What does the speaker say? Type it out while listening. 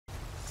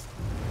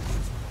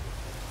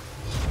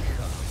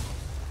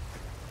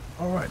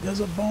Alright, there's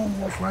a bone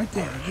wolf right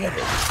there. Get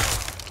it.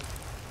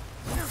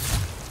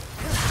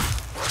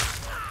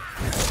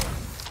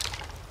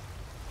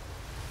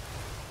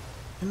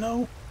 You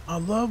know, I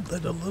love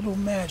that a little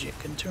magic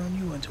can turn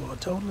you into a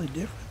totally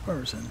different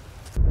person.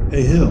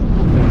 Hey, Hill.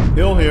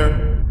 Hill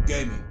here.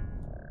 Gaming.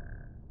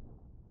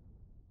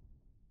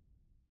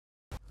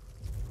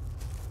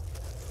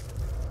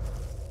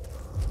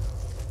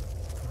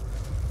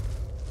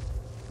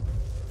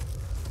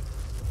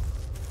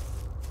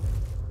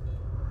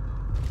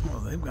 Well,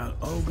 they've got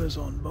ogres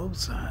on both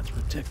sides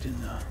protecting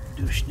the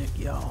douchnik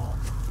y'all.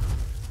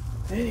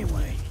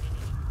 Anyway,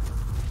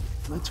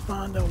 let's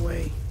find our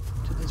way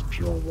to this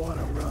pure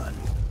water run.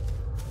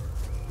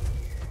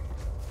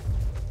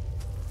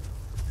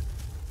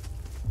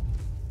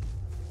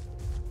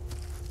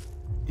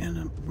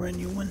 And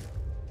Brenuin,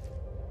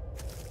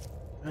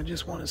 I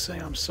just want to say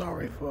I'm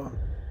sorry for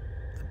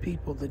the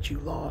people that you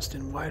lost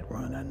in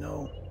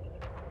Whiterun.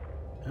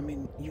 I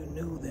mean, you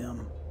knew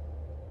them.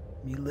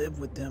 You lived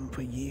with them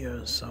for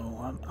years, so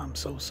I'm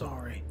so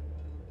sorry.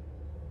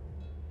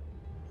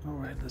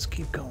 Alright, let's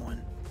keep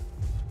going.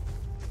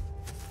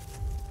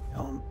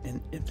 And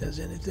if there's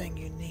anything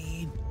you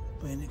need,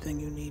 or anything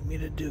you need me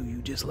to do,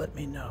 you just let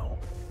me know.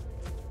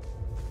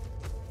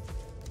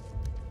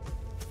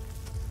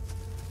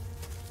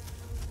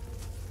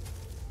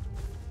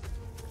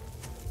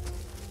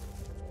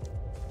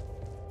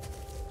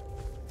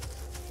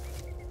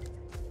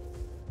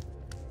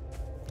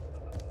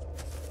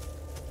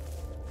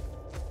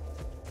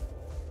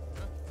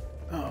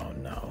 Oh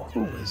no,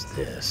 who is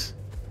this?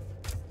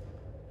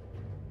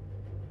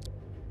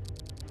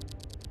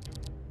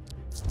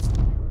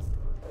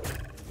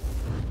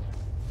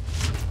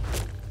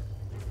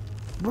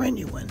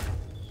 Brenuin.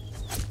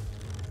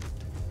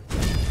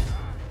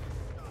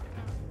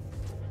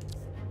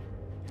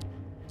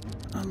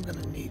 I'm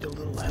gonna need a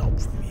little help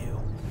from you.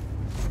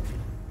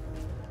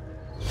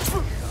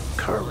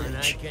 Courage.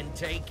 I can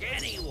take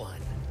anyone,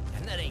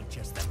 and that ain't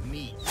just the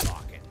me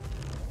talking.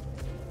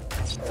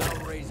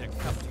 I'll raise a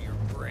cup to your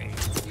brain.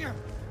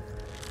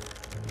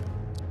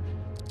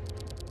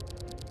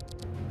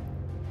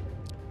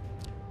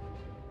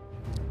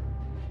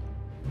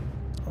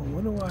 Oh,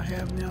 what do I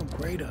have now?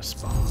 Greater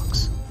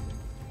sparks.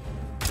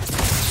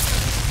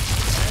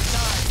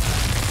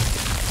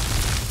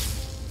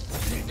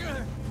 You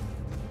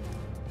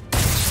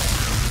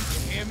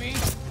hear me?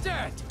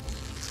 Dead.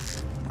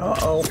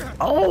 Uh-oh.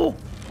 Oh!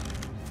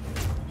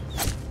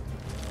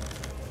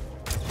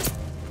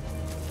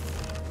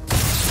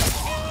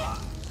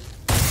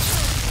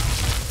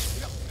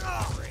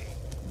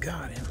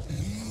 Got him.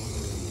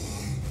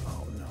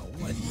 Oh no,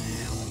 what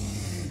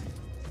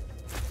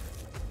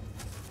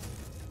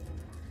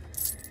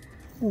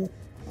now?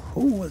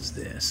 Who was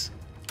this?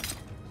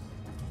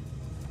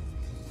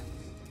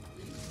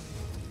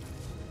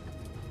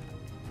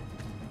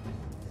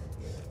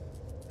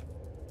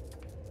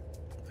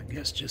 I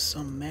guess just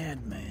some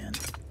madman.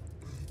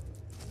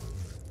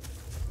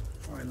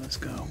 Alright, let's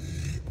go.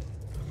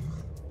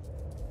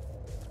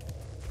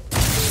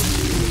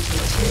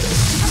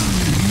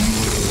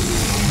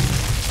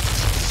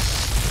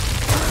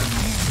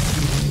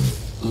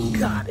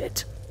 Got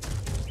it.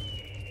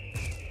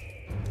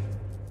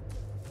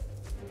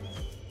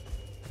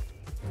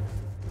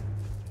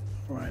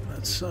 Alright,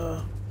 let's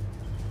I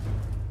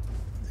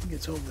think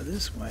it's over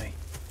this way.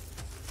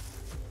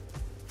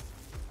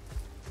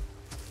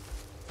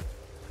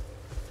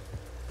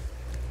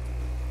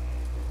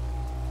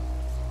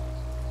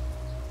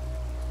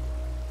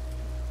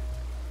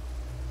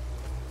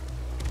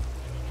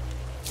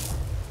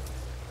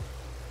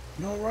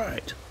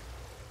 Alright.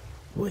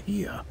 We're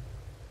here.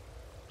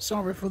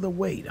 Sorry for the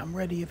wait. I'm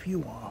ready if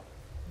you are.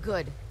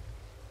 Good.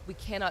 We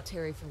cannot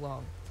tarry for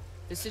long.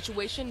 The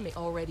situation may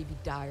already be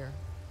dire.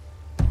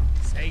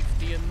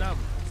 Safety in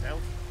numbers,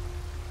 Elf.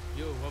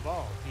 You, of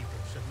all people,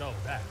 should know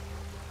that.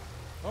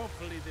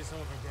 Hopefully this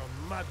overgrown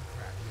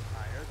mudcrab you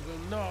hired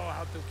will know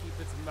how to keep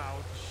its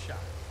mouth shut.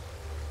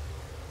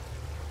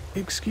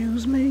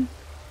 Excuse me?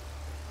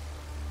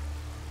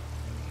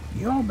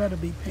 Y'all better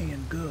be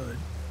paying good.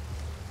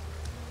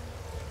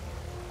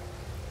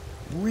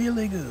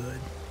 Really good.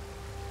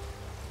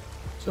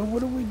 So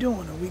what are we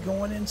doing? Are we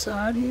going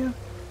inside here?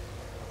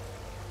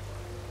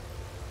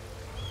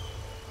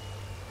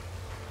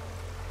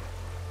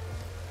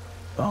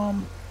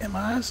 Am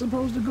I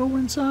supposed to go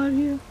inside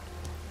here?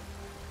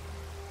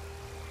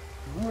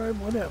 Alright,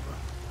 whatever.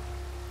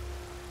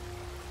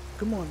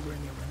 Come on,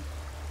 Brenuin.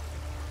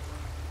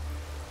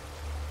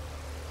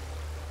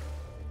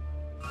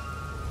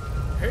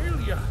 Hail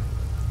ya!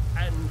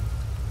 And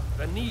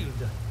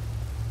Vanilda.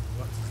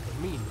 What's the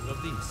meaning of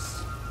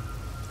this?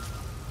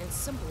 It's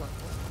simple,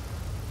 Uncle.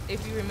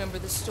 If you remember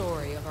the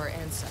story of our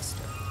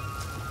ancestor.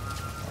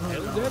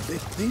 Oh, no.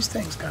 These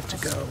things got to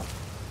go. Your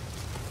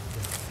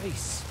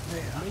face.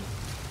 Yeah. Me.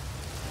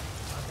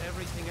 Not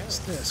everything What's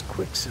else. this?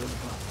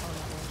 Quicksilver.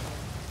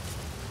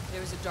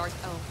 There is a dark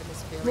elf in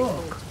this very Look.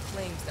 world who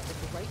claims that with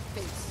the right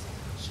face,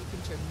 she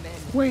can turn men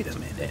Wait a into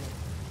minute. women,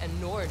 and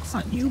Nords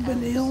Aren't into you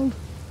been elves. ill?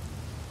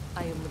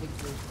 I am living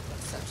proof that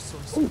such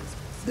Oh, sorceries.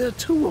 there are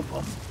two of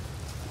them.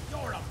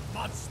 You're a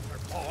monster,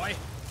 boy,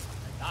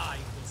 and I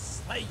will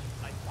slay you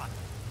like one.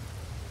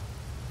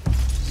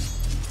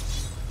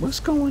 What's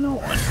going on?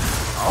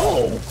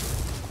 Oh!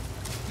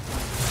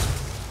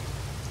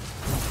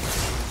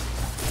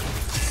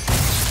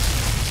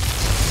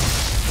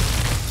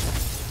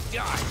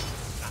 Die!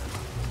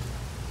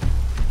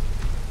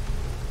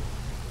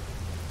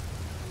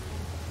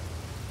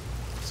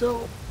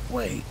 So,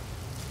 wait.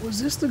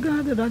 Was this the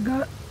guy that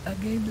I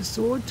gave the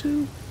sword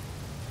to?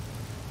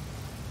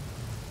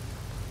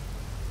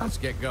 Let's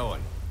get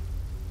going.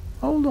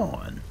 Hold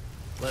on.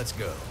 Let's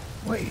go.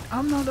 Wait,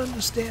 I'm not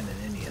understanding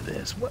any of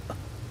this. What?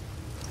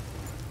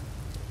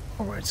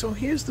 Alright, so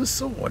here's the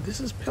sword. This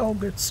is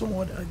Pelger's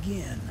sword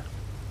again.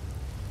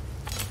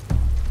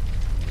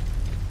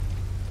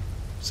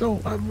 So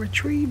I've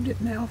retrieved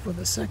it now for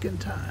the second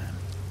time.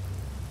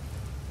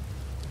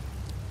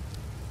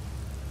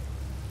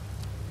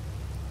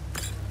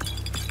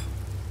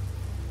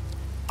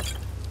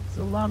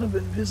 There's a lot of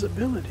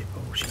invisibility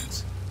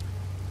potions.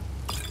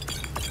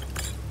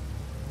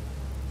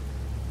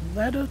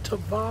 Letter to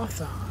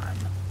Vartheim.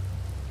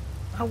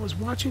 I was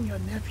watching your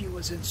nephew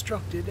as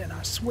instructed, and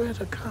I swear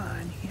to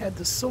Kine he had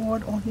the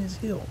sword on his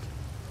hilt.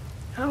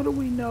 How do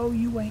we know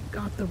you ain't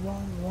got the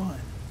wrong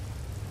one?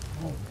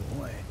 Oh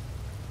boy.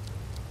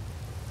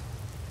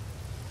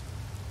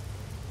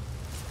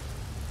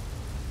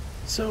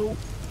 So,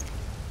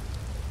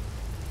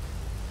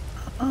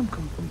 I'm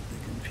completely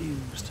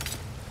confused.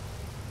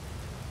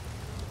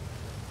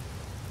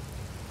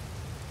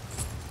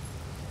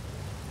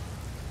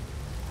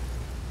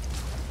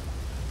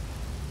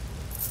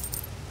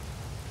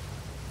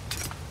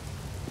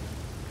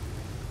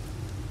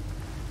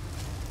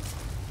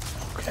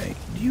 Okay,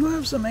 do you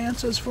have some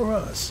answers for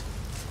us?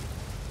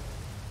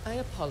 I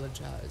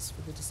apologize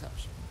for the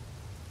deception.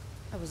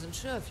 I wasn't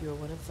sure if you were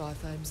one of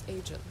Vartheim's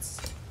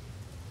agents.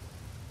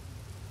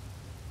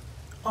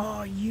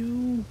 Are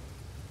you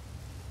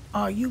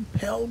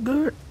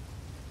Pelger?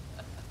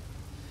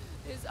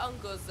 His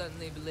uncle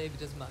certainly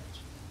believed as much.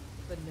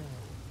 But no,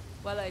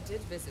 while I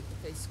did visit the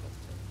face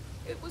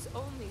sculptor, it was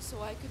only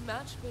so I could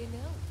match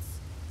Waynell's.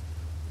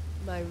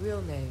 My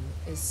real name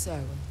is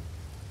Zyon.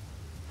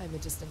 I'm a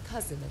distant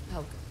cousin of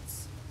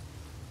Pelger's.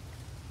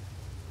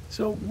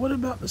 So what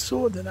about the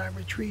sword that I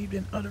retrieved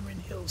in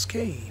Uttering Hill's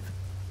cave?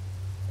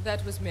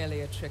 That was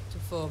merely a trick to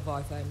fool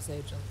Vartheim's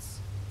agents.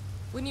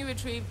 When you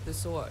retrieved the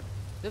sword,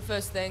 the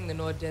first thing the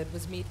Nord did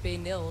was meet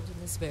Baynild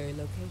in this very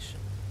location.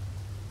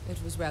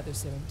 It was rather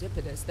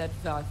serendipitous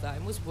that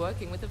Vartheim was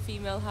working with a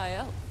female high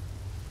elf,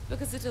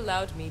 because it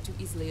allowed me to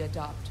easily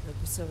adopt her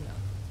persona.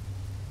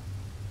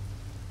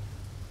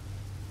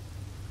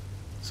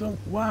 So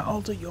why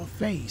alter your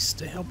face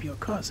to help your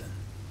cousin?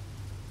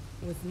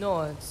 With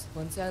Nords,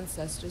 one's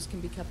ancestors can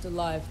be kept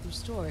alive through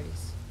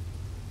stories.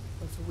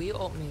 But for we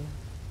Altmere,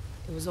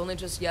 it was only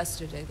just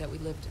yesterday that we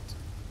lived it.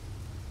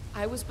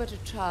 I was but a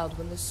child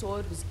when the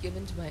sword was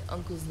given to my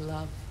uncle's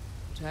love,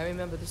 but I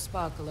remember the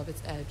sparkle of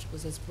its edge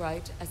was as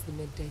bright as the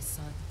midday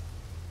sun.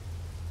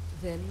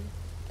 Then,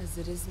 as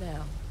it is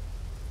now,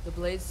 the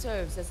blade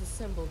serves as a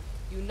symbol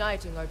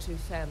uniting our two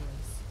families.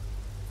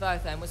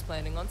 Vartheim was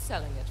planning on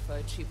selling it for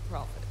a cheap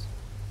profit.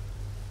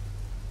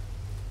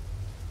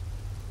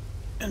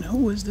 And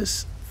who is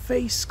this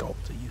face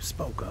sculptor you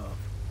spoke of?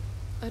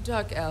 A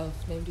dark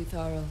elf named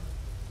Etharl.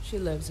 She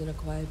lives in a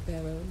quiet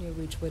barrow near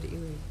Reachwood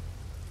Eyrie.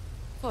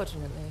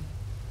 Fortunately,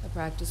 her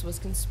practice was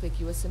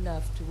conspicuous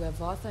enough to where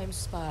Vartheim's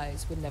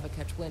spies would never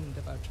catch wind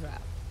of our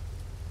trap.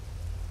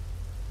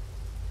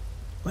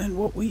 And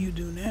what will you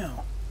do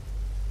now?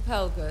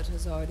 Pelgert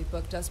has already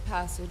booked us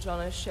passage on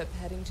a ship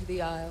heading to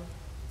the Isle.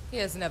 He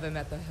has never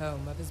met the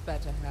home of his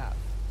better half,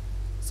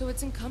 so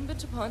it's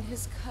incumbent upon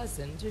his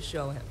cousin to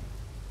show him.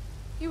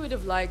 He would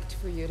have liked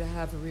for you to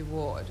have a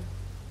reward.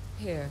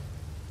 Here,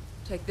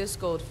 take this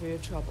gold for your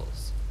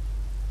troubles,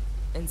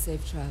 and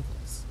safe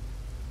travels.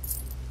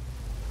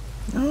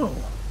 Oh,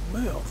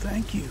 well,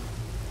 thank you.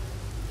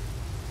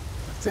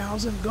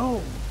 1,000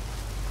 gold.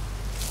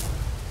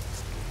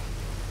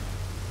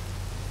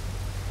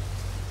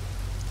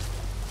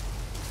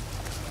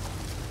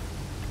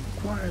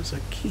 Requires a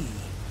key.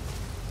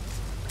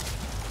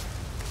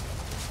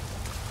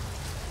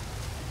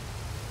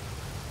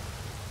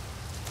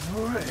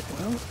 Alright,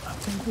 well, I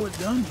think we're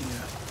done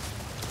here.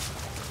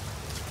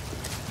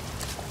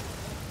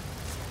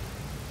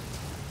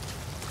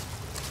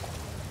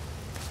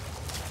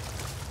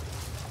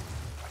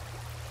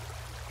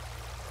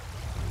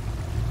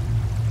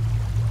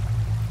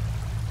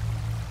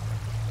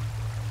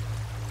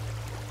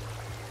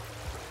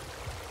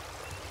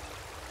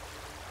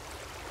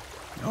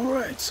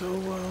 Alright, so,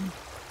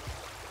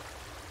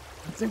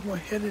 I think we're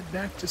headed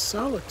back to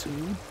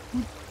Solitude.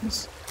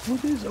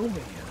 What is over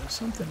here? There's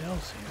something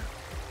else here.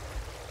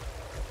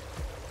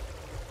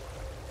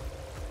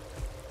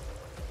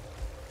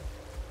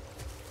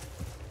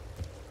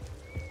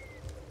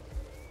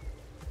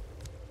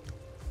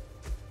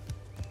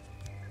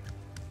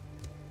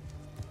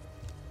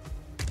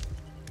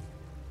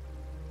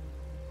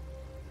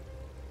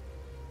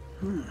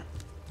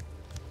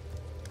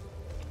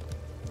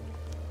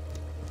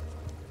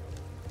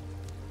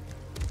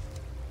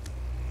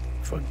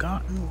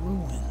 Forgotten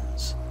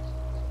ruins.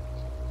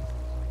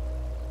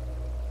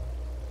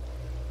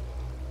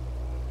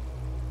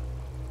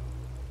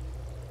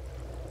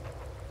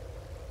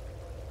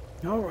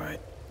 All right,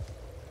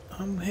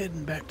 I'm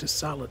heading back to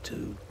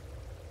Solitude.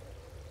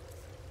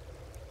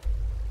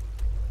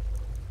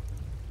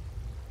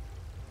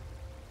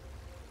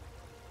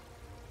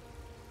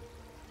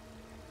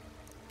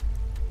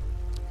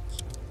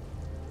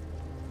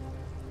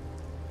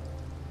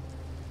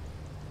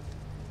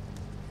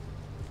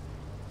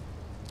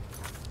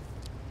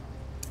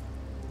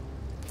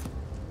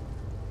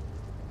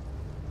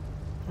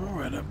 All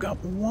right, I've got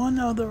one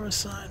other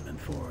assignment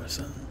for us,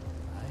 and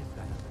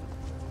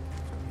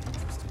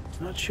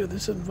not sure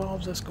this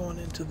involves us going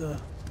into the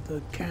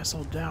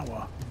Castle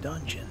Dower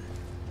dungeon.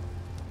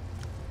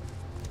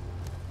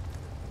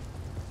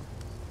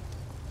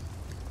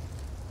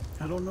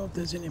 I don't know if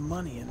there's any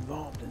money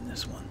involved in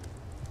this one.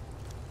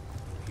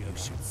 You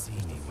should see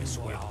me with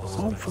wells.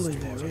 Hopefully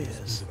there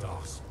is.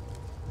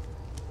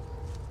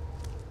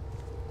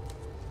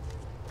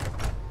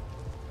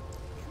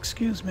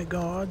 Excuse me,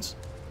 guards.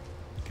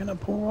 Can a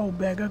poor old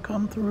beggar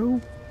come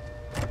through?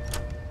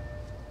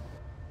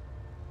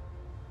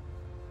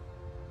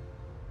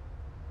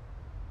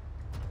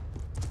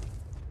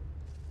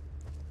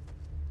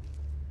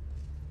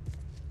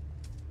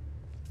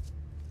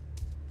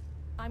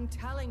 I'm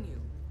telling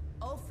you,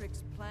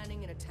 Ulfric's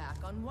planning an attack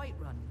on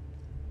Whiterun.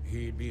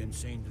 He'd be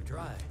insane to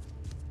try.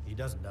 He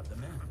doesn't have the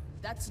men.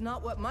 That's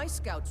not what my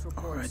scouts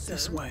report, All right, sir.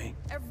 this way.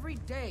 Every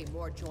day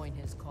more join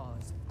his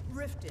cause.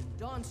 Riften,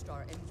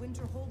 Dawnstar, and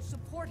Winterhold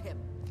support him.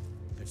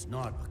 It's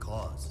not a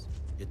cause.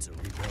 It's a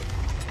rebellion.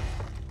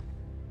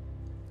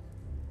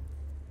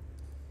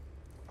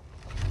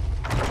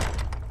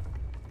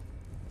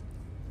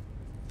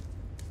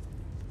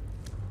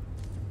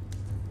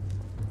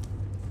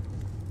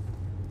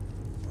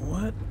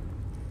 What?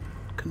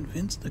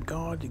 Convince the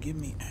guard to give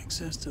me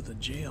access to the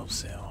jail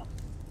cell.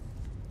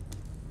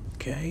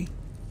 Okay.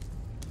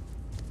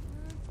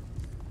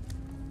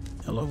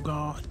 Hello,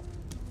 guard.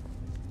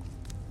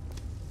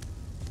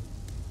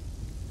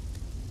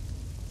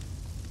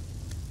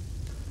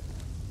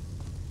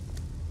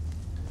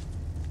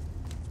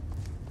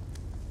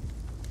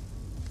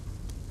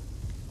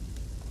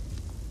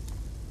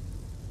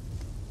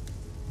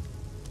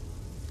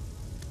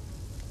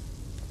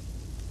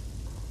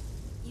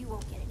 You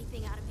won't get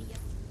anything out of me, you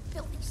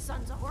filthy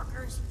sons of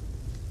horkers.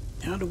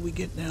 How do we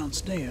get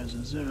downstairs?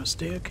 Is there a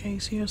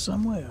staircase here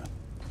somewhere?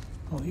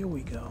 Oh, here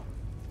we go.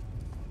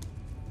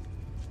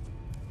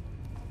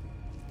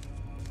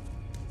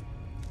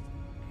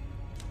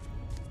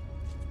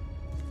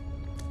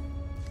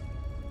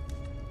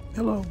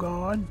 Hello,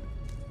 guard.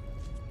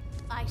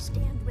 I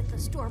stand with the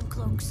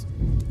Stormcloaks.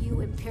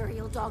 You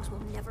Imperial dogs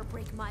will never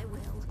break my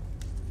will.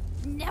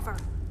 Never!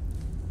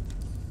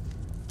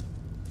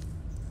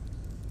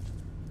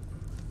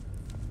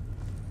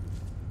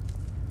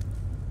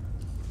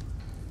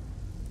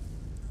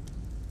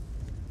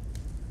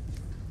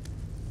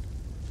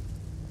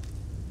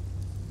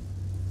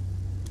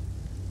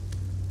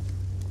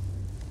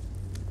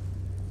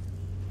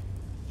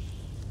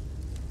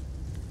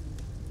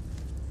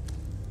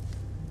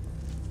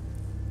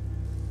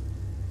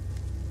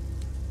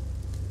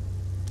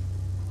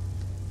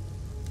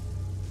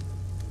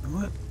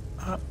 What?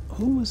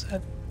 Who was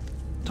that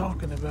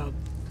talking about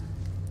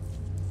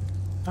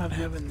not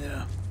having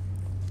their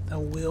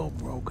will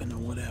broken or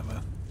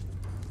whatever?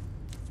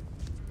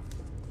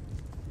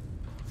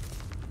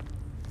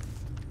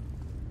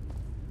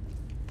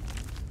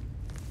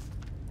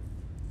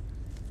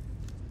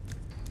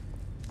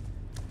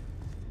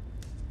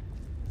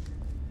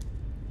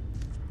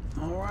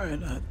 All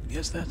right, I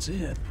guess that's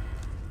it.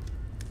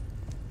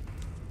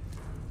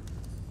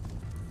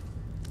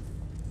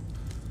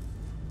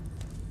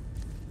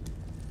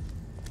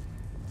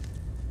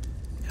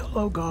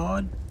 Hello,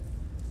 guard.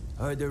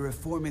 Heard they're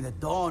reforming the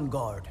Dawn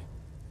Guard.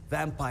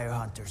 Vampire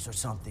hunters or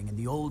something in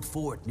the old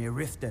fort near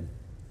Riften.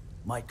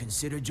 Might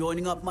consider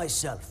joining up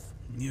myself.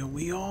 Yeah,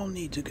 we all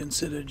need to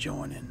consider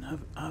joining.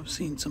 I've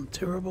seen some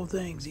terrible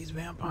things. These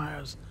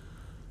vampires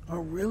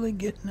are really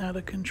getting out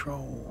of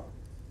control.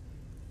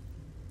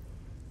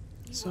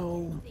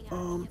 So,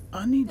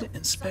 I need to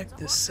inspect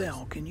this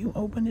cell. Can you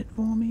open it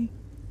for me?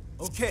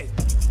 Okay,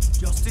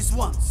 just this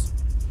once.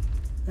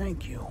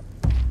 Thank you.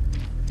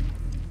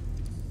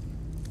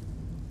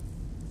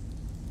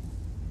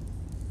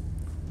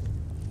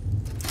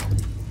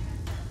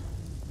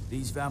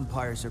 These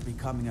vampires are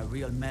becoming a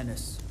real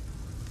menace.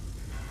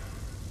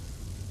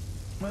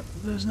 But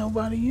there's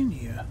nobody in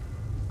here.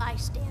 I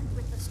stand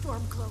with the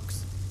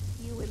Stormcloaks.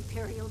 You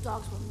Imperial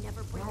dogs will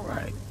never break All my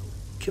right. will.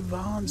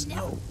 Kivan's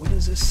note. What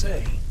does it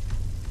say?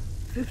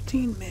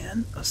 15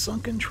 men, a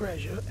sunken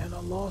treasure, and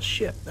a lost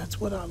ship. That's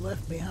what I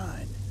left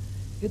behind.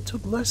 It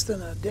took less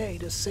than a day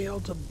to sail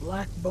to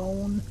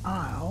Blackbone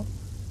Isle.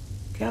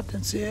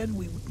 Captain said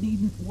we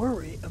needn't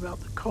worry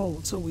about the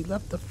cold, so we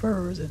left the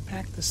furs and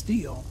packed the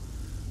steel.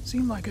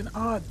 Seemed like an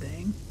odd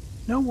thing.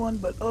 No one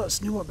but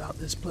us knew about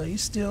this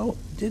place. Still,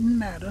 didn't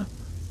matter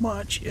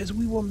much as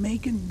we were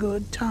making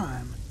good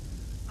time.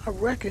 I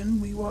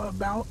reckon we were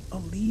about a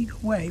league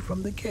away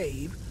from the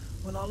cave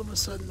when all of a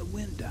sudden the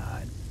wind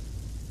died.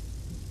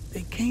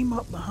 They came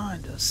up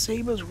behind us,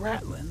 sabers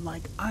rattling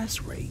like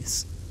ice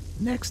wraiths.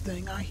 Next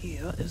thing I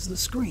hear is the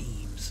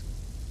screams.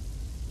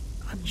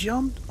 I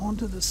jumped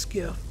onto the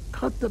skiff,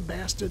 cut the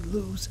bastard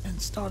loose,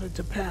 and started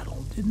to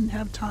paddle. Didn't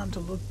have time to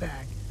look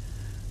back.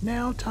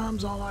 Now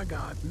time's all I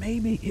got.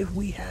 Maybe if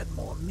we had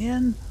more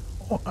men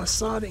or a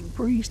sodding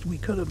priest, we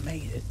could have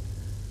made it.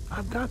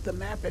 I've got the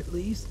map at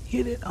least.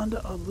 Hid it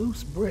under a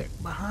loose brick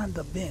behind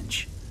the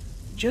bench.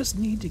 Just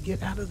need to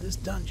get out of this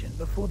dungeon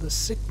before the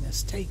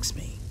sickness takes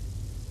me.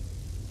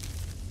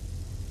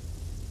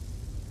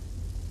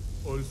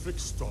 Ulfric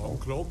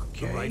Stormcloak,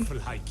 Okay. the rightful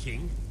High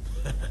King.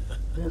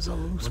 There's a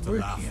loose What a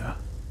brick laugh. here.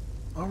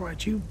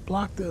 Alright, you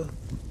block the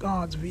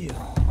guard's view.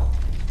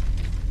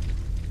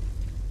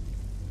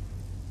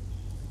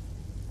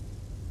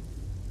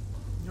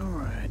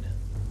 Alright.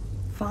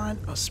 Find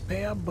a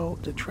spare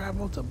boat to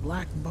travel to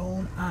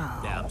Blackbone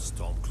Isle. Damn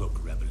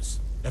Stormcloak rebels.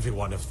 Every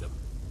one of them.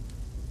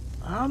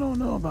 I don't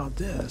know about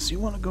this. You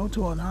want to go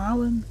to an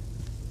island?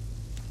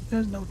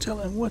 There's no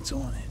telling what's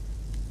on it.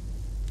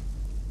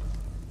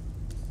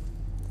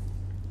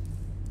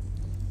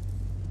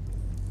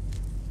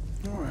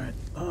 Alright,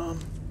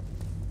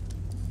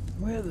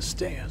 where are the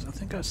stairs? I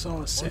think I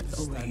saw a set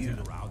All over this here.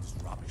 standing around is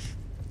rubbish.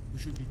 We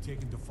should be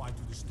taking the fight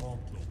to the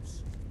Stormcloaks.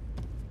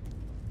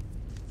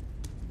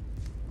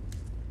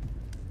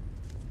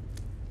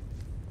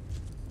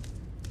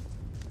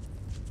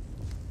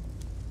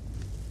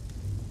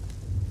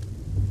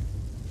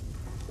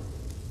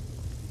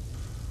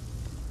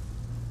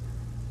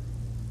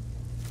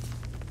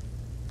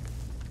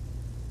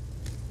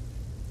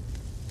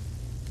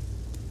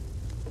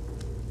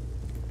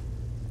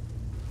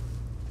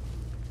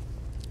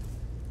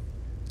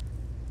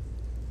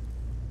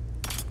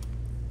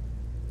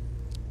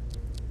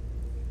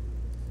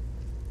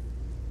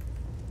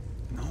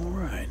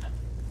 Alright.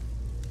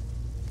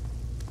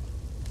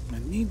 I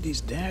need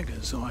these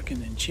daggers so I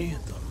can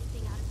enchant them.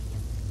 Anything out of me,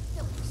 you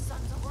filthy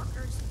sons of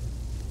workers.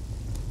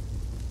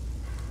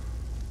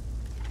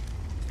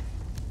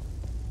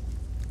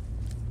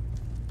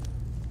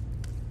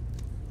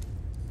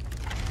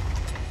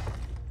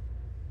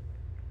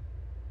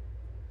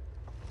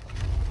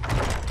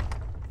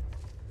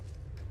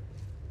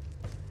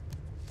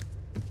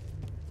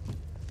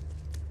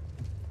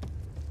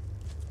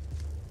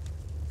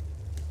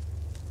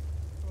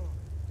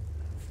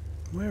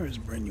 Where is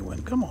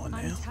Brenuin? Come on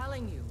I'm now.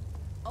 telling you,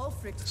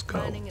 Ulfric's Let's go.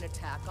 planning an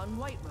attack on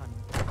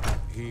Whiterun.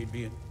 He'd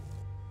be in...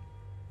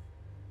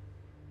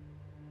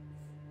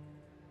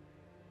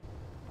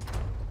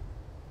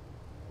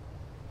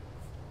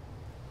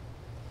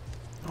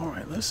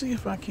 Alright, let's see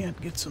if I can't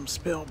get some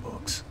spell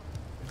books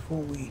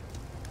before we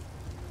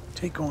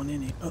take on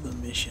any other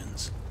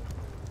missions.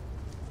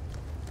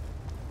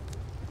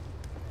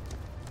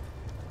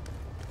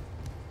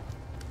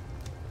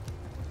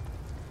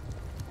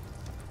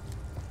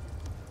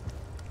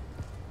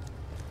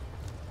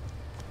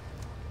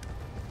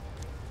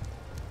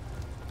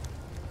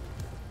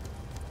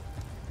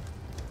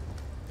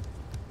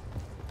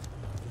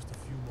 Just a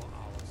few more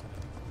hours and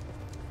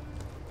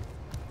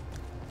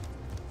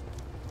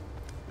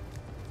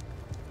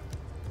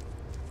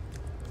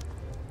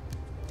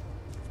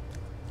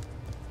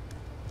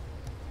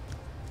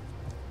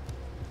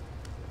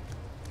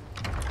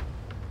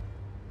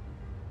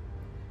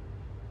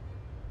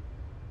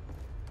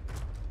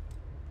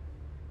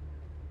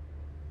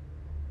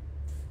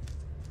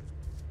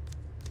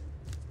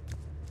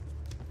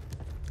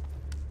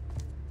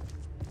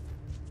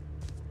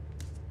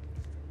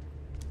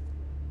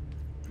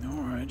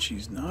Alright,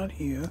 she's not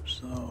here,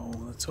 so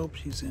let's hope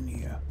she's in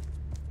here.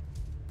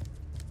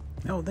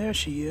 Oh, there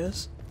she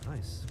is. I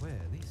swear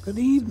these Good suits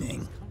are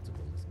evening. as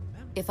comfortable as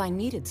memory. If I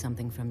needed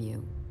something from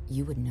you,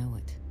 you would know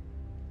it.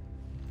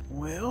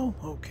 Well,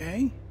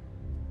 okay.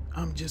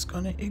 I'm just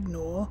gonna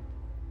ignore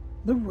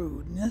the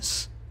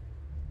rudeness,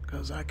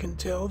 because I can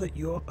tell that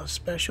you're a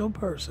special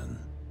person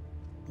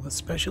with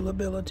special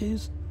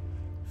abilities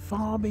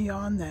far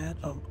beyond that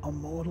of a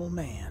mortal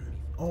man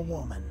or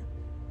woman.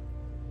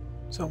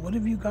 So what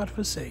have you got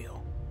for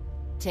sale?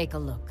 Take a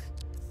look.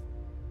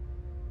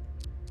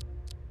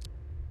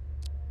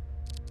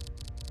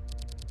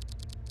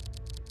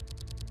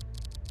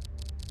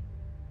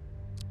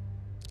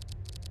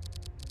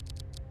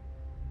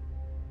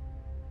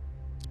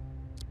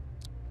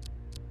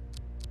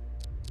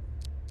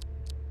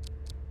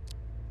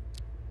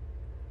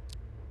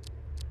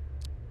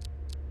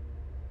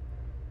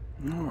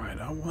 Alright,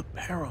 I want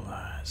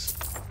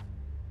paralyzed.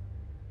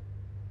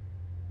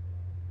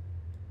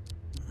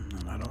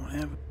 And I don't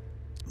have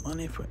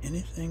money for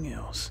anything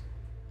else.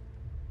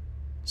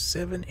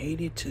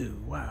 782,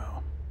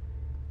 wow.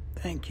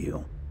 Thank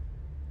you.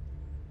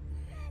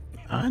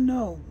 I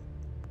know,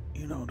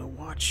 you know, to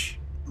watch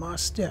my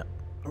step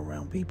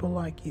around people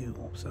like you,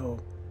 so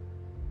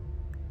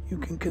You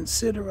can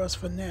consider us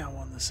for now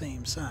on the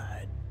same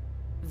side.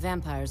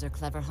 Vampires are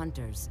clever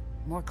hunters.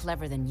 More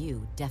clever than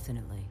you,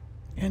 definitely.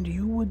 And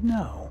you would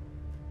know.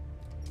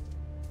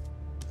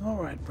 All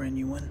right,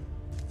 Brenuin.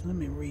 Let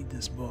me read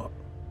this book.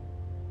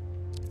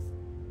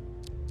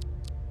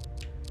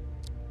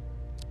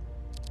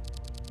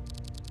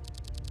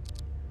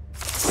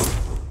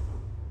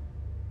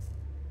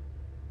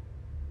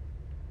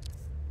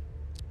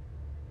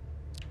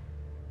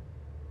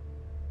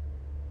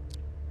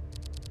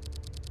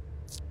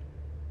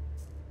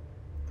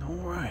 All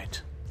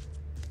right.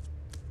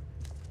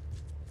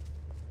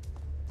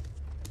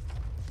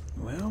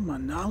 Well, my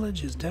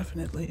knowledge is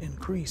definitely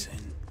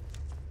increasing.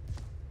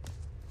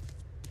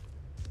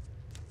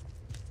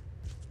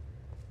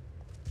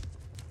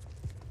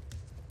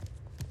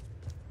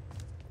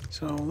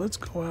 So let's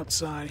go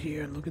outside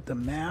here and look at the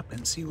map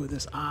and see where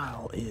this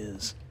isle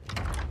is.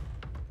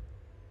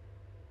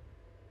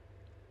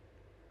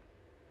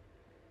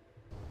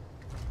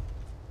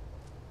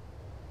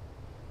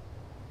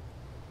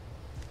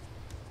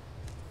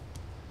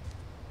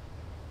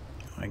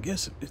 I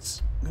guess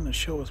it's gonna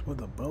show us where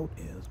the boat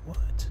is.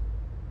 What?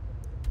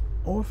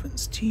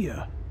 Orphan's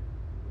Tier.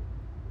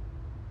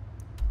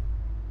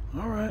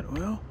 Alright,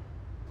 well,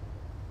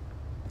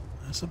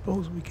 I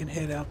suppose we can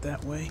head out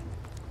that way.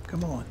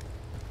 Come on.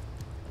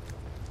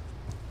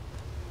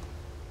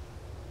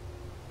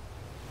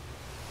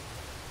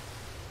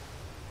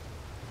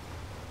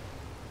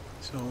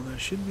 So there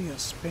should be a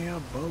spare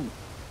boat.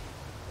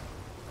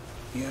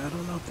 Yeah, I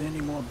don't know if there are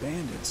any more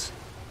bandits.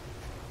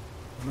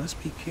 Let's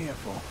be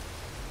careful.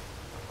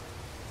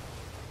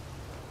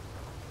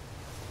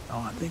 Oh,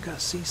 I think I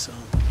see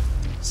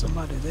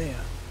somebody there.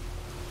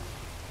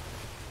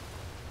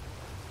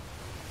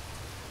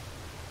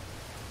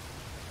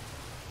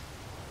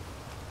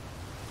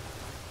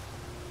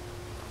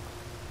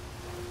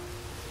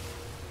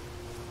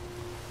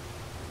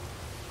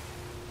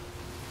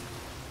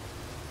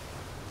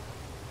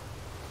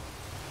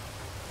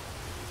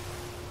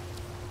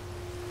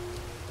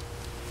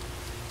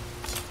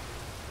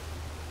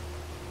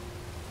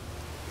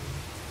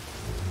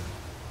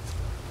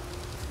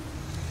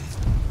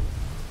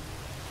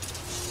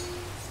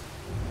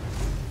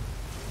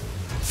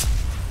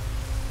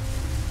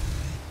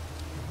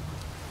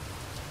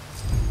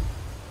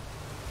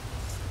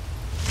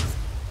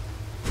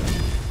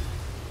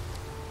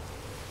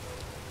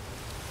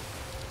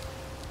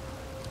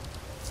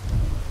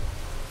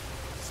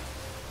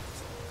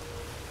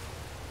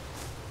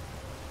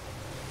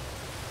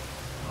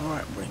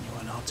 Alright,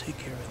 Brenuin, I'll take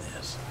care of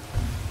this.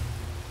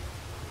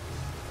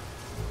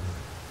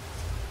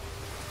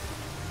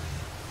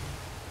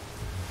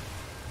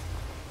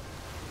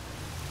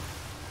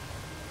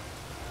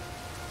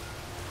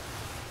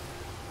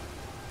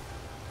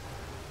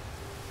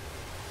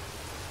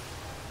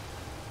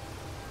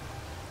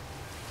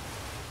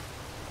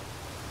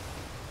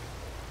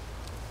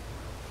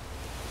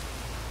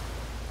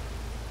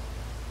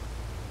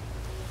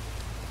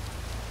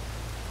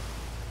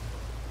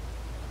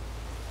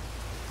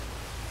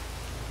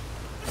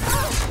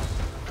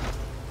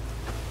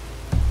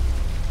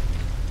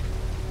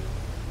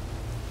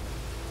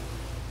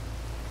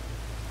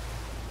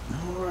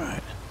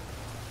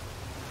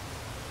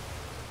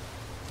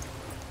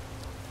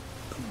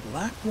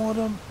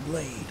 Blackwater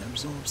Blade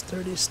absorbs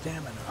 30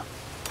 stamina.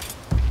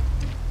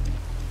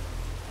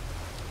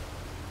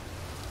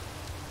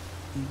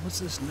 And what's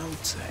this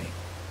note say?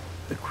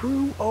 The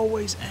crew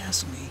always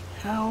asks me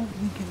how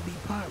we can be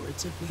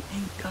pirates if we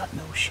ain't got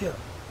no ship.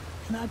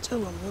 And I tell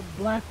them we're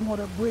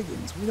Blackwater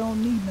brigands. We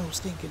don't need no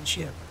stinking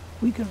ship.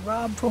 We can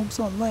rob folks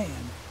on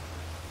land.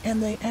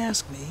 And they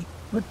ask me,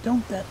 but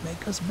don't that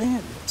make us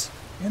bandits?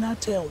 And I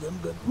tell them,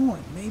 good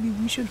point, maybe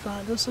we should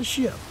find us a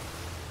ship.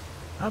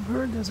 I've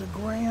heard there's a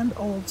grand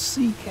old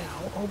sea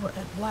cow over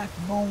at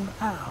Blackbone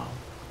Isle.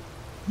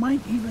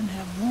 Might even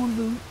have more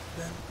loot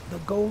than the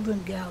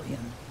Golden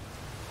Galleon.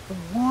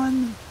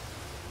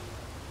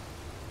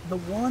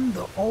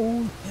 The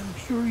old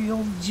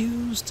Imperial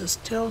used to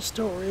tell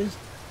stories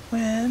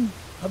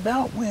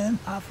about when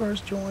I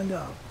first joined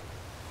up.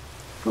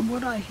 From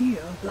what I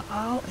hear, the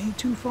Isle ain't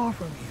too far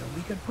from here.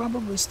 We could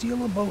probably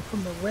steal a boat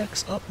from the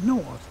wrecks up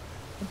north.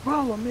 The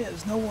problem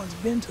is, no one's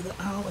been to the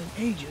Isle in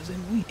ages,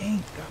 and we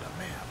ain't got a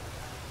map.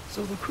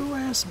 So the crew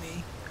asked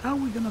me, how are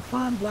we gonna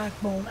find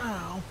Blackbone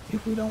Isle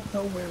if we don't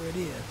know where it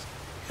is?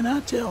 And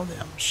I tell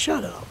them,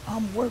 shut up,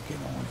 I'm working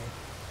on it.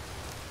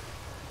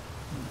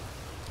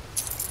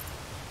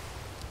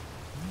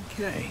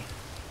 Okay.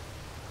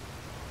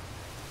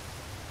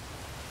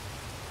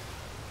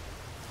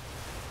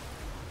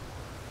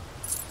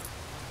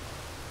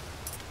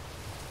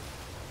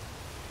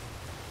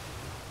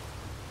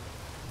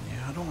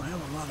 I don't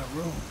have a lot of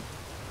room.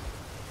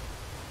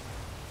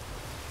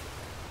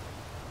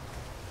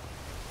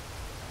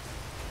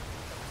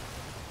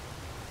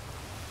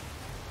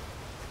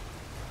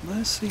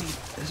 Let's see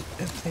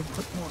if they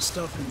put more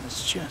stuff in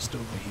this chest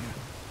over here.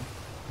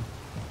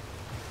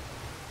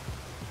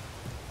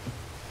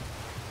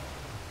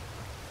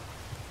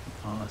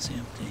 Oh, it's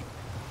empty.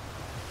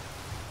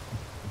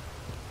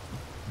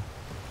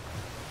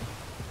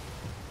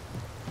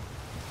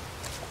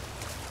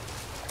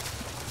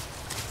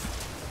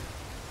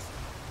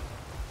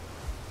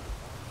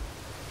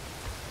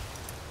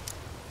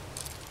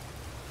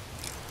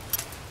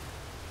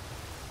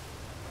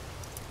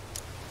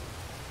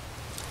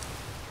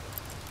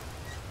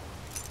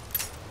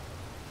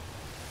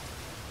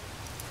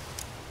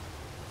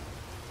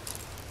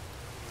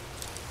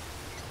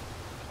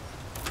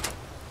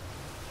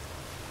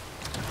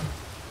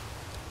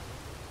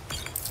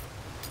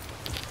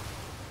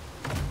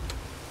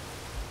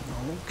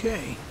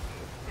 Okay.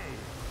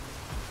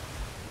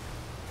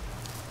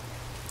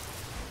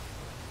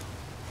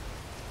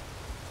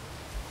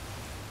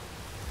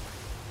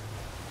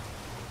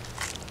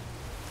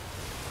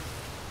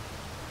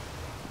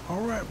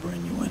 All right,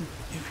 Brenuin,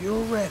 if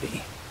you're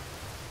ready.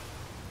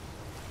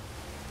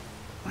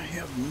 I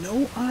have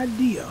no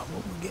idea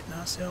what we're getting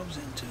ourselves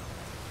into.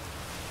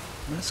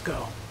 Let's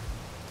go.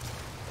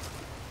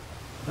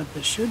 But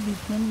there should be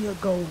plenty of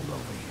gold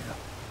over here.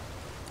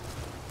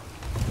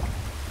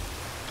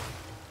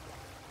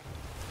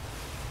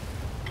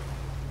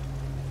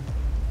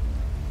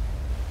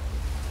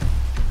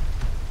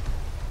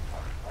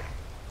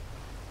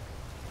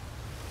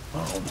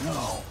 Oh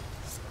no.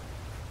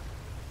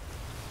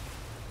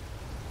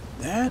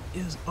 That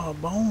is a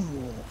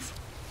bone wolf.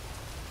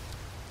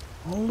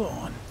 Hold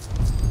on.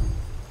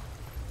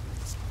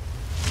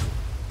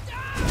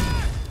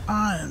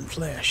 Iron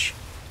flesh.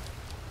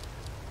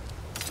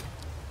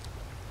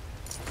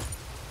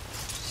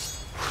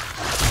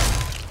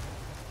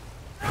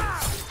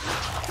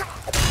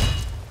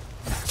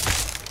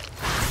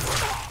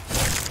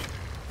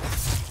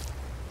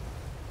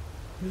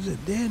 Is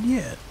it dead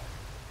yet?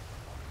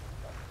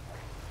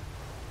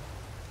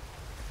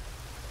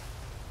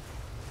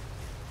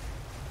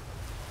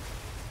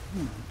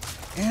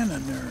 And a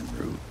nerd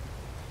root.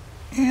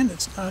 And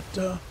it's not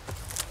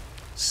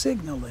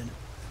signaling.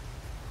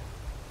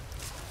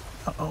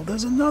 Uh-oh,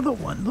 there's another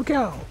one. Look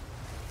out.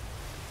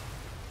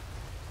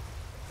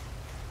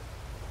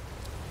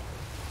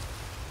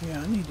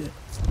 Yeah, I need to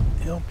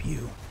help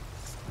you.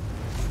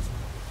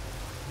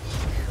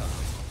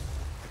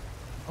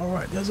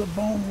 Alright, there's a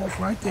bone wolf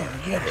right there.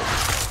 Get it.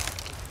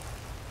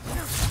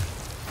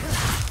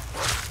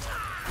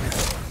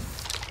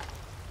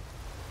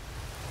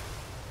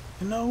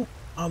 You know,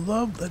 I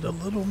love that a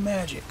little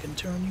magic can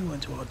turn you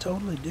into a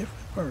totally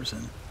different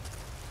person.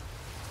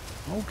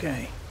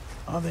 Okay,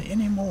 are there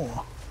any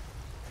more?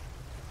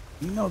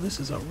 You know this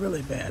is a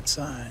really bad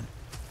sign.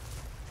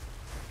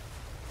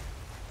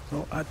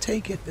 So I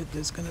take it that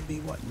there's gonna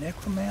be, what,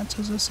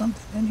 necromancers or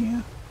something in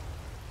here?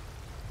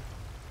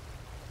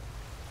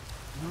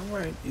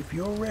 Alright, if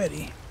you're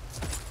ready,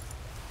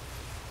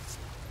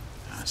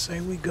 I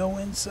say we go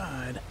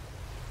inside.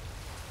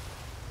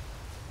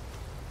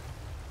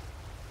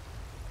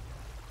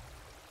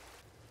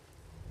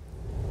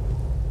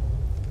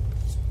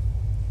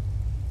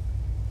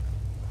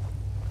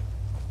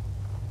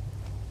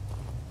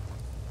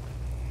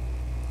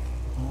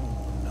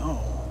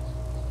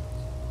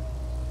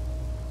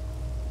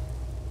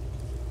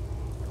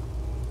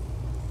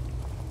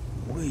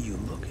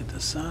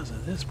 Size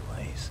of this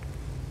place.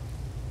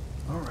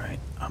 Alright,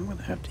 I'm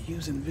gonna have to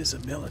use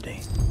invisibility.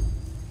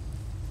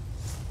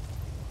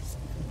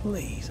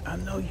 Please, I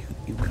know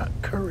you got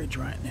courage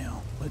right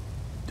now, but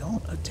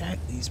don't attack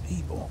these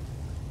people.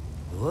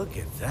 Look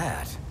at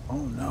that. Oh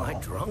no. Am I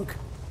drunk?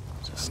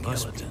 It's a I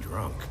skeleton. must be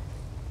drunk.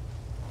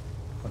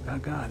 Look, I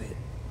got it.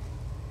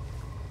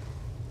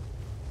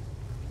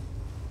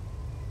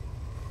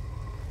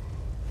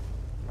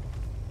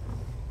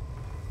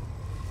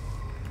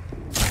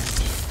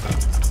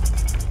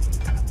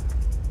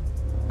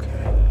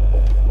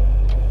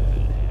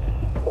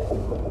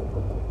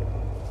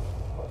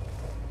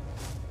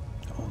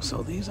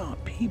 So these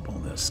aren't people,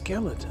 they're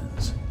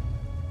skeletons.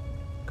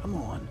 Come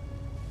on.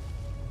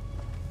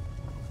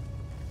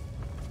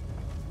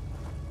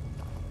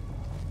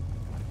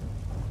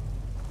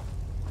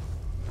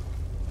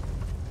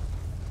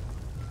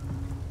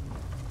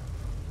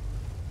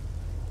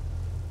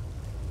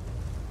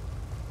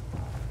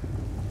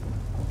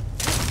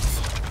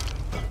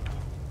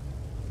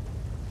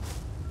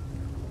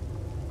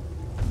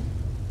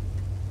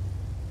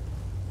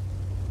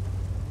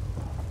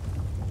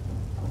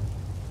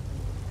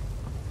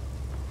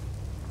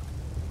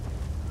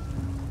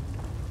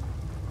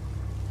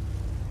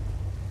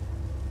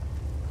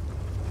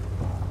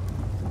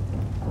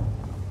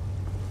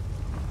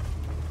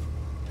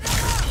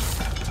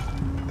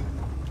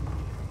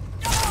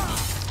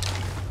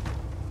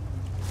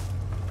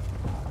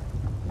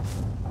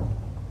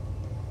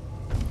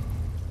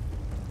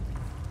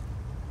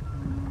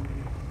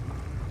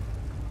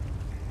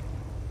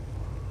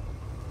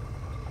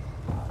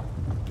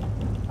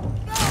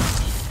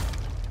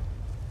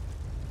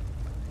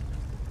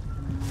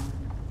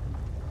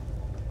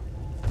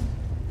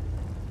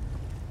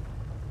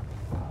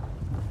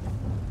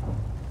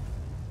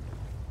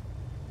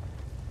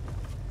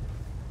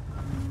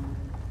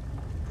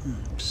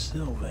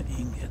 Silver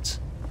ingots.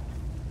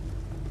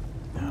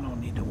 I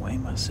don't need to weigh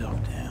myself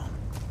down.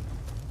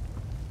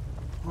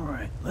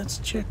 Alright, let's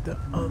check the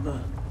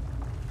other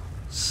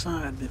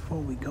side before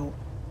we go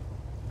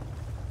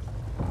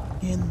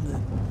in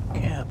the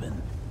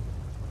cabin.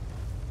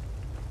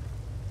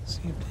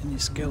 See if there's any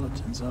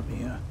skeletons up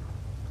here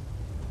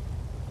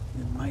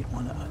that might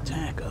want to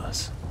attack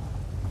us.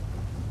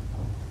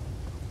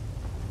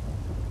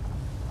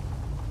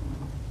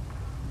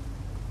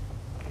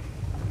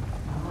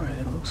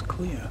 Looks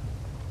clear.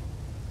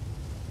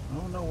 I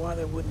don't know why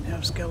they wouldn't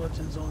have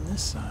skeletons on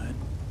this side.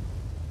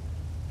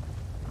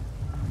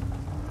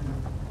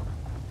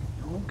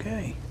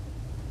 Okay.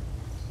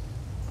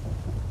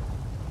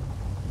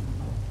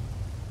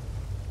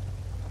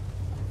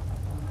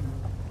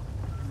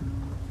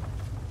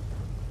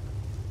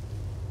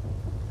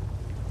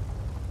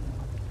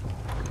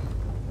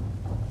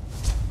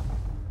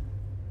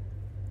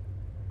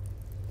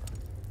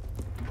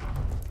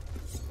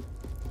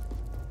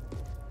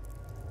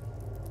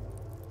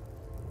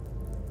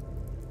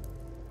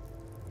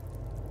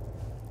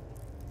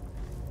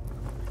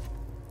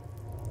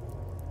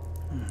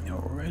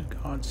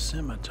 Redguard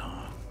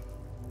scimitar.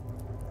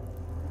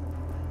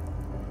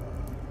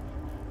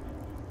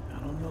 I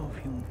don't know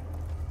if you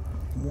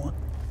want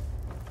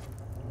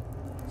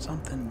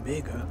something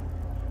bigger.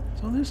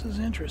 So this is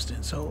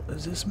interesting. So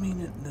does this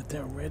mean that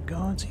there are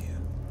Redguards here?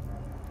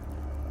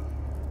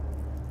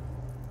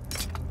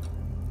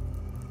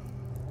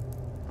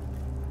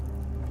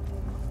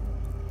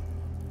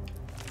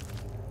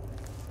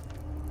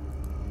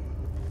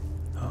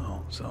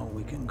 Oh, so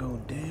we can go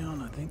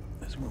down. I think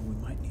that's where we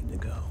might need to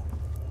go.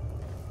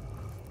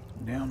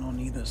 Down on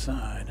either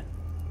side.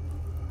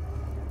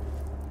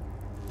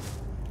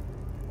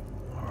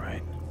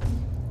 Alright.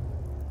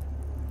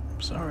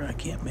 I'm sorry I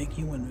can't make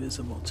you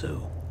invisible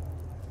too.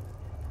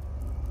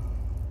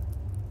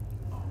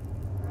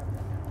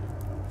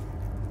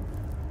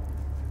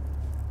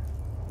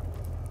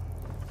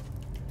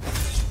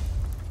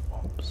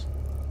 Oops.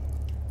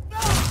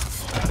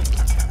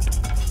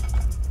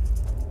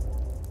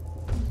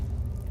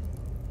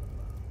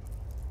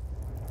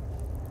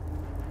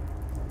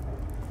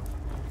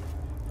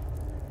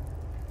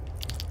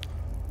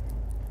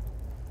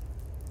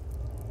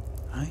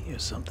 I hear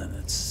something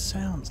that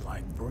sounds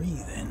like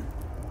breathing.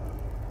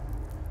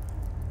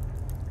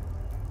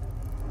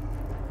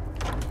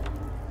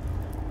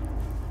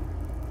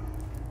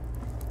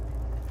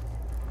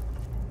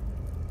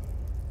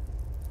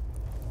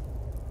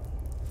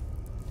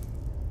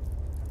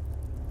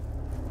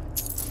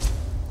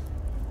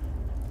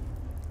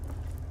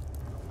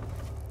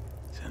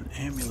 It's an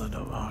amulet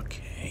of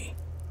Arcade.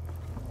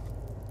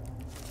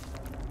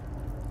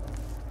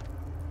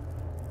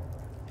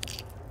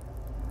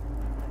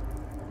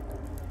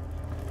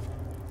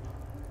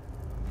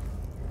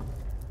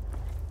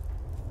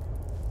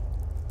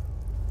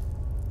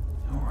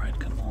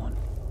 Come on.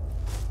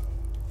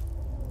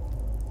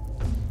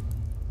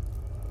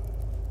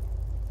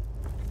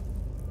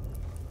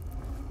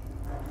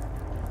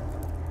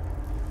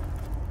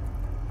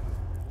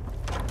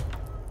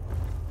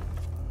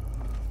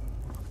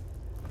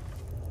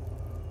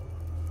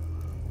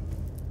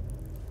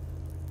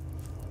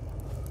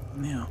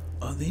 Now,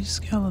 are these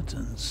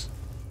skeletons?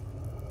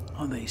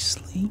 Are they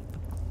asleep?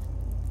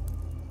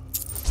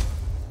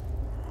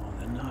 Oh,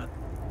 they're not.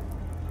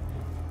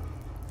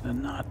 They're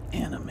not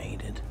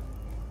animated.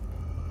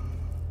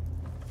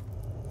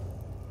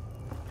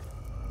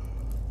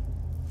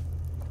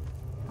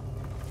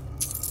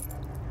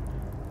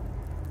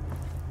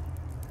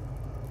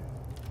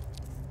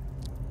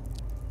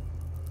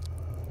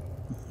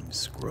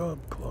 Scrub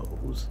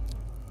clothes.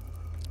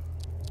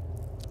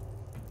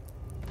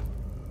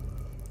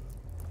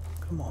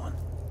 Come on.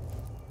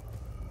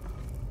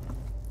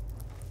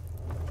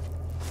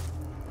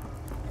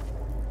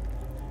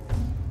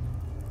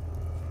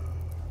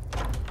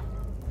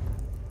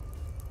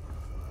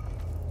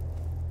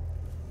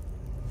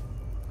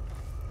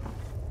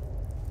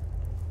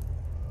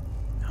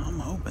 I'm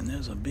hoping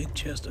there's a big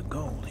chest of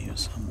gold here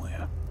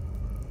somewhere.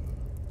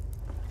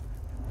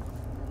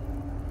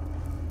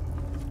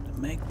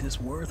 Make this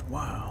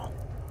worthwhile.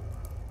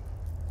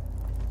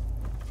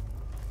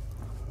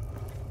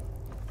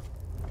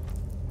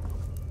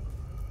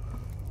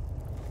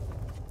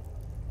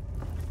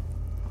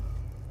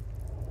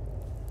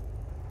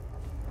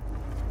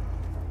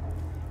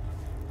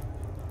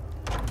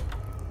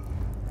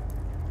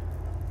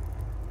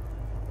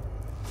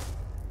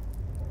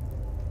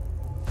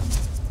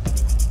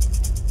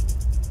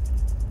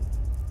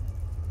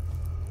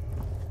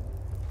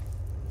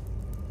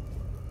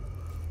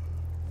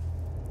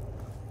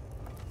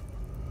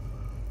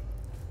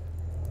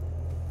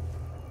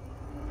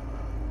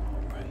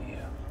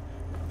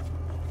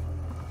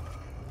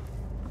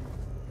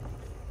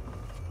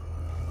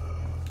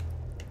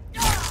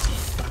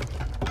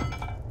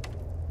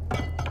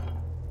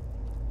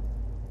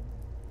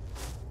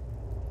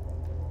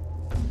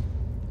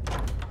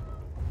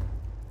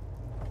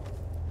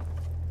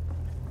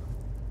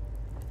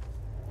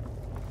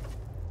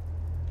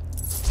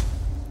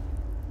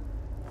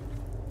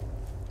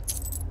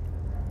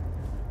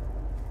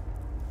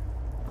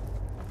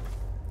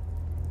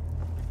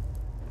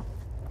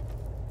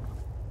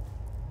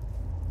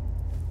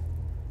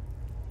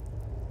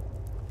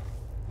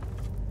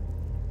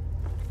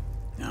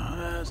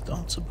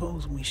 Don't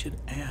suppose we should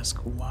ask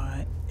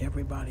why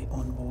everybody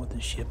on board the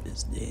ship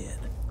is dead.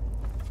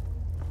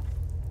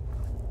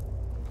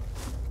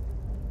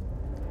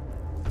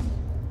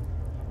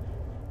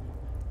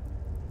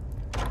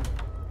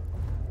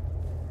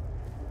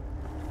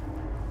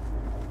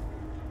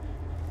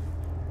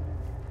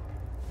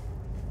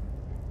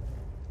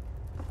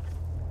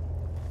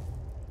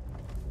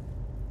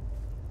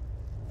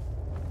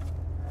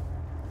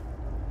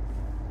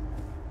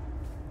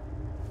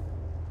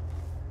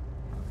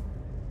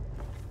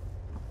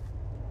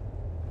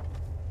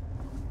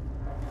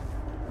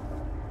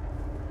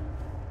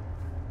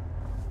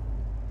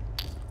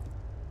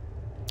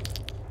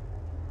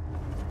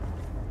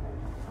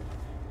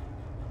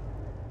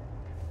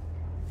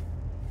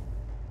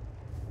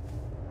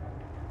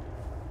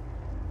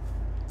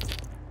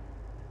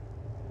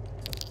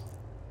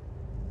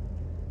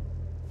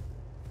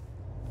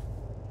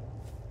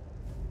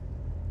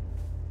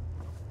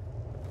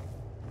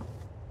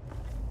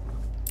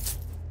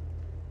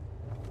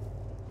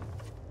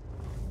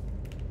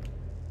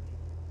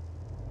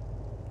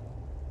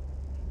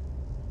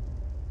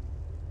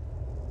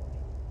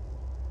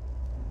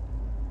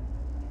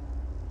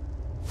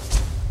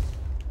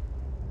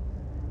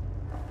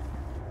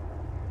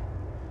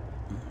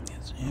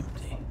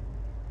 Empty.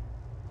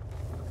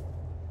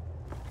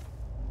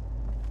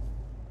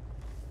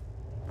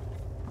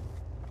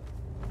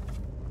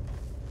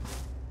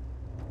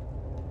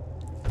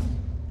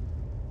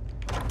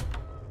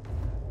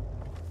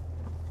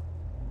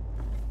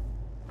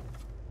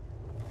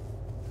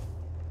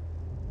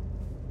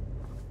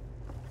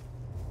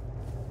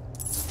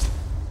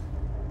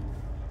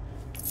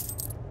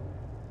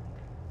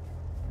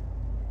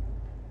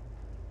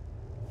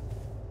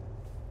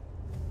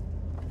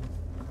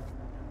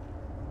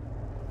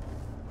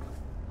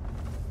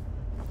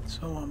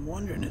 So I'm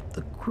wondering if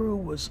the crew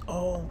was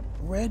all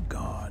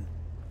Redguard,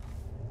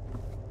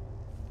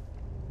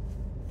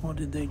 or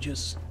did they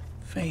just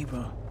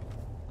favor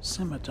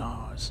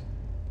scimitars?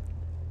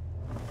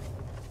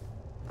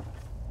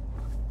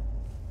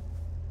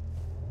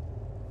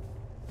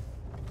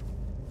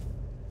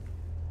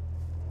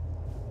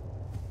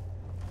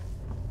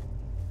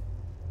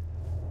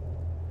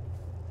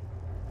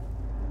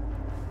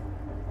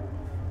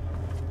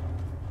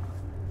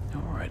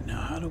 All right,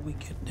 now how do we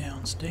get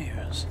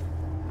downstairs?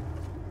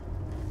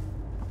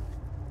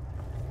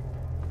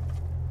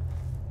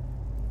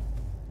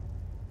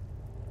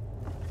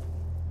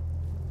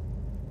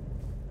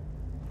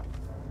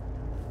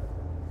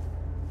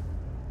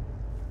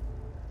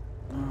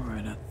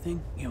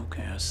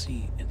 Okay, I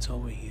see. It's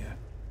over here.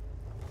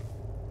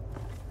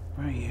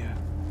 Right here.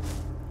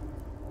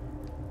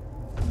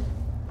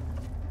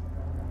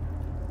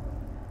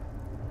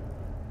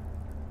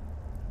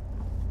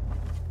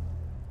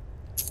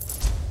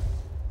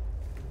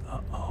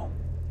 Uh-oh.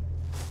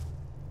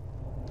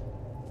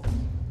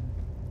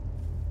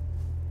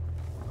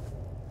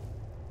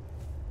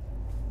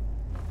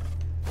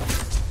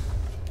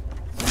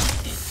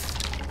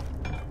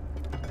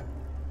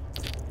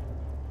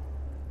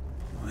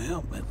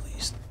 Well,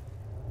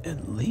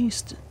 at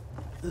least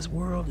this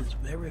world is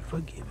very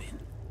forgiving.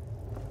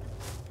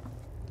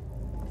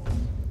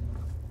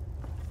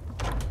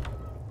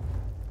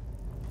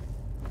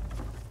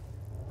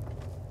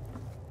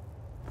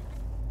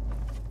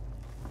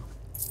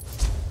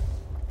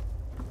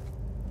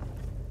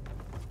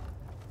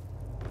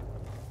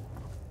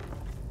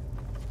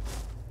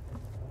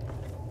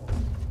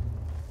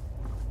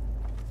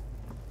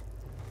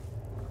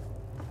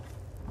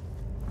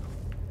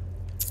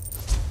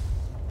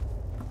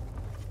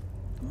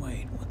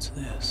 Wait, what's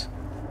this?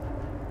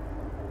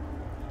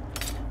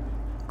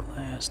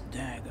 Glass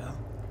dagger.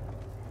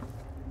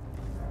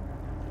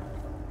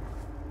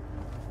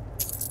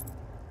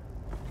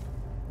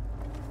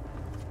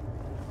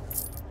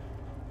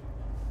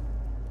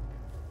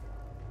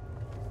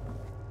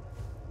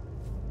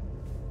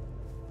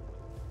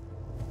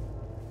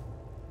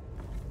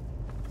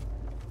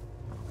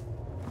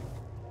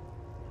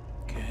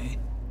 Okay.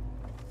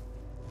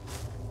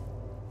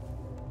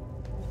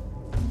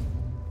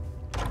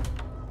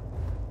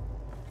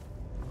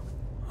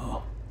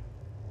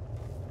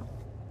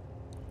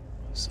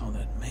 Saw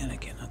that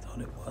mannequin, I thought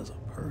it was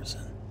a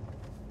person.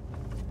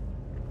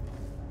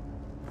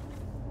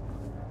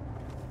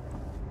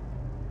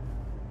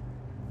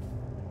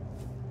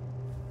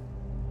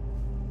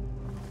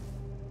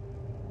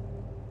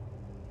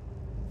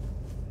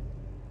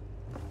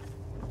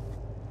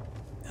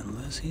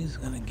 Unless he's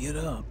gonna get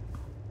up.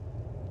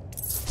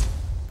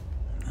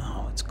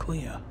 No, it's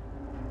clear.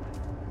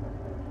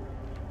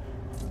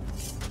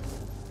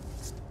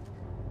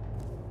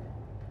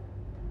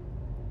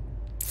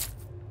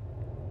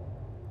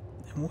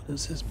 And what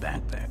does this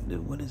backpack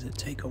do? What does it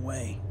take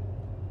away?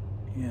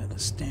 Yeah, the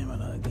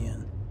stamina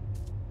again.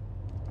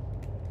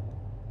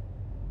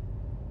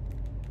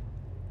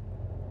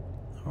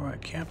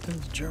 Alright,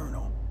 Captain's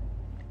Journal.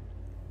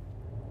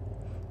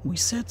 We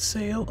set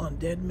sail on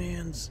Dead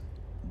Man's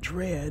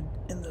Dread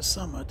in the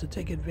summer to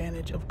take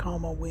advantage of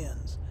calmer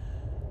winds.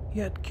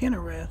 Yet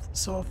Kinnereth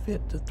saw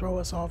fit to throw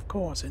us off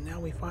course, and now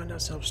we find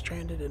ourselves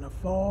stranded in a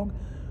fog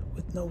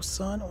with no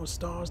sun or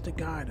stars to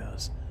guide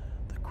us.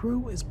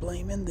 Crew is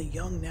blaming the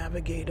young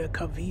navigator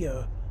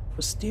Kavir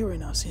for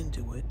steering us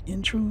into it.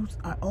 In truth,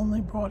 I only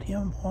brought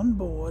him on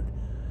board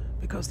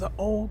because the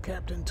old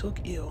captain took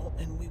ill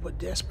and we were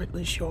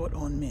desperately short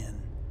on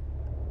men.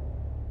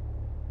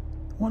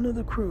 One of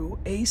the crew,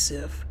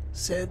 Asif,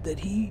 said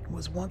that he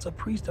was once a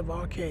priest of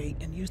Arcade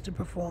and used to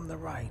perform the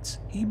rites.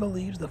 He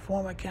believes the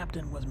former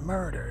captain was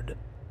murdered.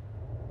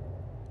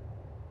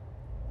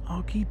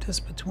 I'll keep this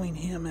between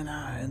him and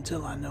I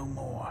until I know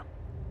more.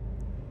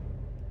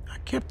 I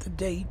kept the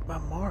date by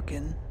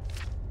marking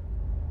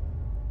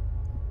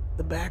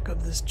the back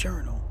of this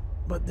journal,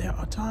 but there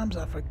are times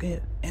I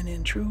forget, and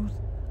in truth,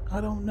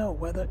 I don't know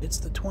whether it's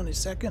the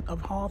 22nd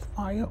of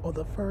Hearthfire or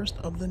the 1st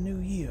of the new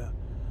year.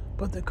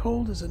 But the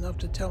cold is enough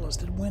to tell us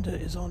that winter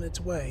is on its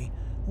way.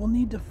 We'll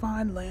need to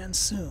find land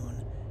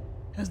soon,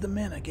 as the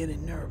men are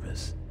getting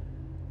nervous.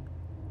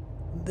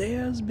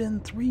 There's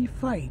been 3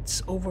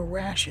 fights over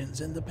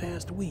rations in the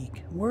past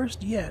week.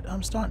 Worst yet,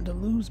 I'm starting to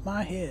lose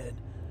my head.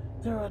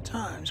 There are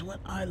times when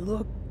I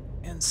look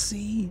and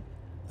see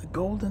the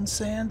golden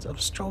sands of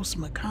Stros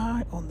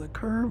Makai on the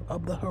curve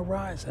of the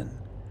horizon.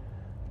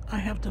 I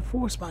have to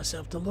force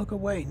myself to look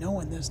away,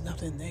 knowing there's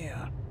nothing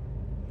there.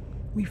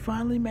 We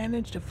finally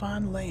managed to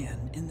find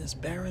land in this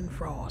barren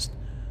frost.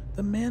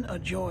 The men are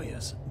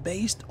joyous.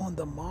 Based on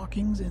the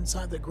markings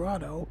inside the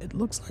grotto, it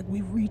looks like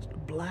we've reached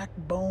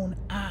Blackbone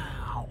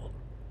Isle,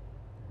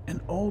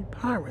 an old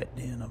pirate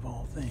den of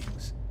all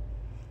things.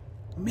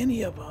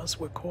 Many of us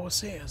were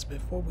corsairs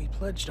before we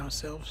pledged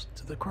ourselves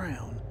to the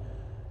crown,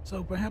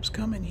 so perhaps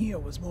coming here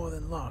was more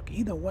than luck.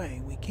 Either way,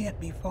 we can't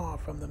be far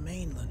from the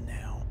mainland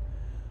now.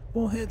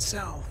 We'll head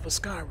south for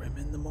Skyrim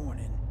in the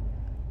morning.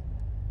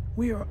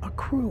 We are a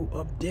crew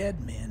of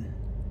dead men.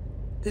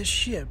 This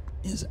ship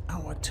is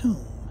our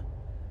tomb.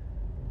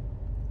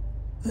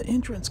 The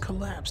entrance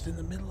collapsed in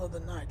the middle of the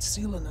night,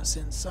 sealing us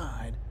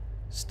inside.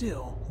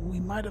 Still, we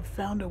might have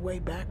found a way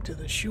back to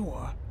the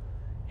shore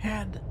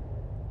had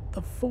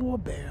the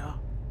forebear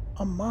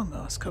among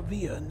us,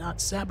 Kavir, not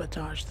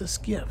sabotaged the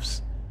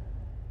skiffs.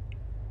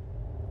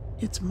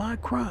 It's my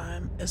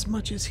crime as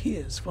much as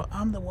his, for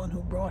I'm the one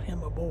who brought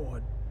him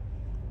aboard.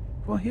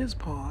 For his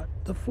part,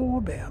 the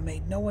forebear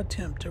made no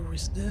attempt to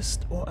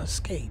resist or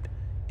escape.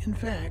 In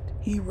fact,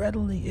 he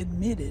readily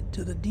admitted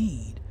to the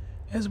deed,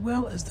 as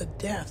well as the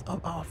death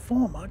of our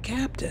former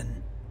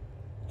captain.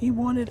 He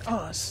wanted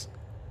us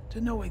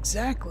to know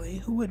exactly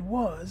who it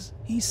was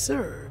he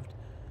served,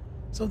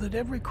 so that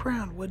every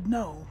crown would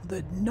know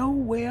that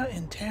nowhere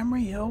in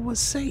Tamriel was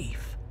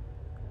safe.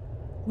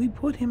 We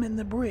put him in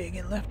the brig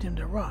and left him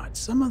to rot.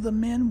 Some of the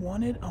men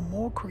wanted a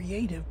more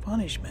creative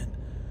punishment,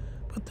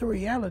 but the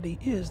reality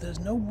is there's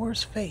no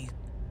worse fate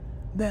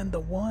than the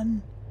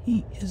one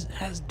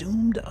has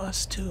doomed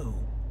us to.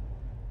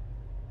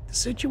 The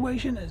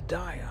situation is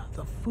dire.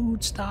 The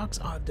food stocks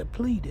are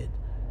depleted,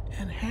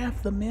 and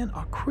half the men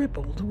are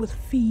crippled with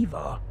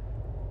fever.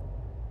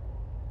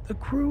 The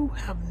crew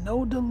have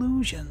no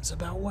delusions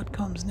about what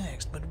comes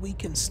next, but we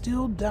can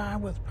still die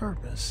with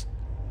purpose.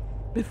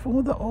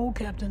 Before the old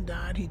captain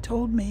died, he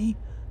told me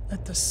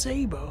that the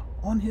saber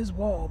on his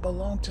wall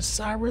belonged to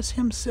Cyrus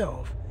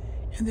himself,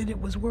 and that it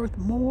was worth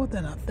more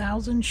than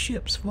 1,000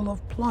 ships full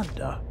of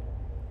plunder.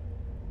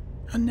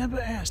 I never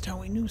asked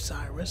how he knew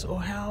Cyrus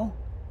or how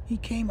he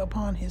came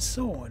upon his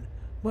sword,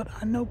 but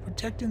I know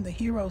protecting the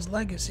hero's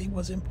legacy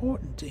was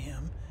important to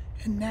him,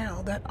 and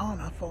now that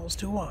honor falls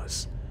to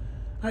us.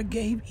 I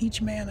gave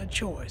each man a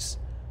choice.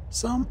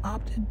 Some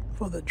opted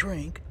for the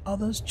drink,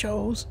 others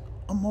chose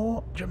a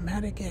more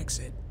dramatic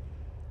exit.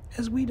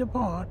 As we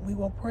depart, we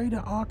will pray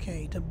to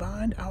Arcade to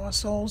bind our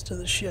souls to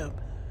the ship,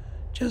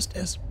 just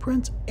as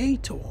Prince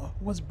Ator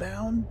was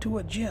bound to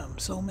a gem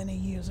so many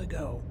years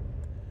ago.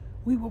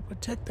 We will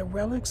protect the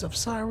relics of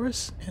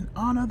Cyrus and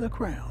honor the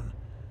crown.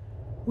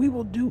 We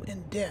will do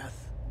in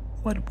death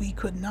what we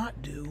could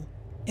not do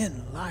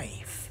in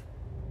life.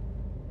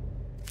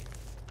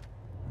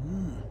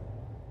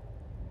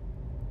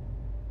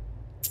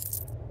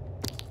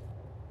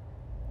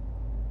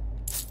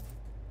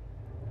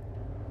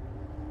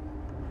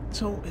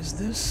 So is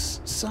this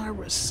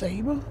Cyrus'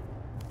 saber?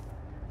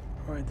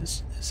 Alright,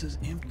 this is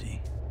empty.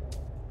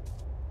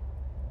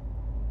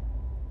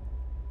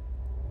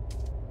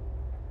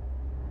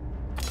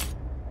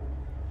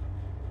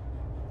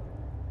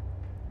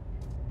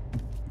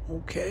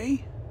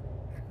 Okay.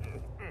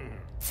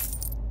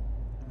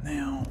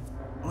 Now,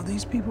 are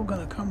these people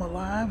gonna come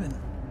alive and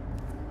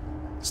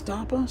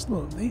stop us?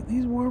 Look,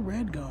 these were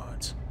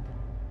Redguards.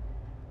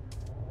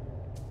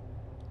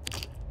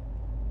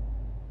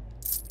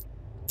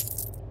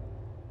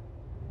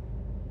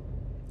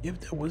 If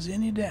there was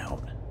any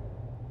doubt.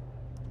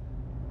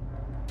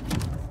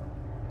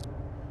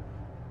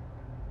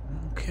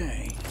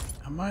 Okay,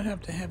 I might have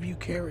to have you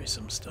carry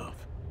some stuff.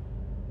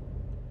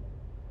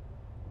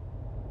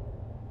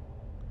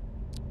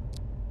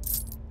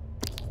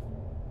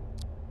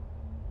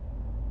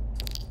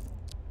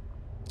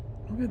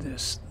 Look at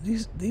this.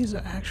 These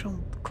are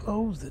actual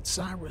clothes that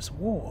Cyrus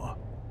wore.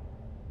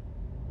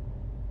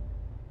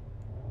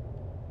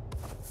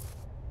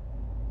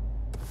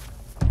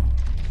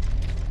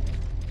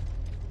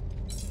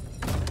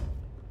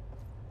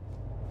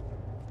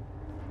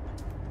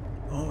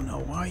 Oh no,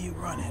 why are you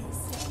running?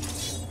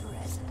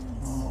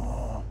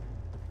 Oh.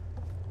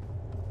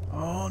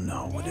 Oh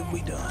no, what have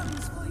we done?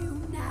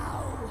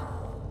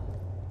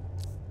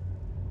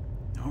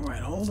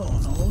 Alright, hold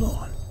on, hold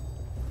on.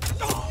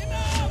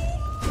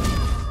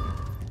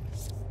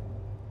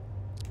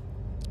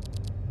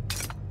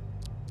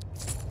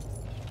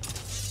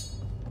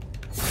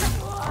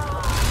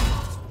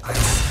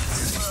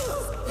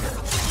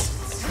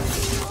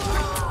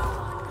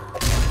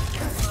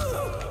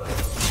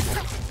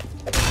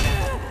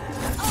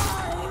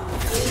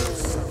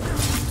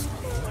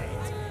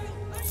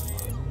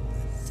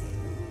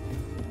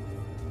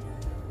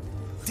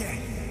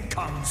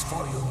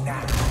 For you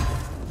now.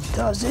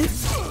 Does it?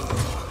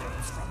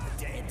 From the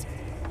dead.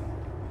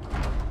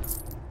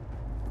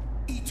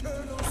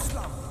 Eternal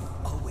slumber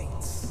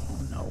awaits. Oh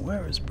no,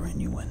 where is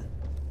Brenuin?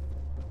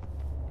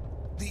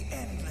 The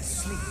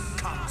endless sleep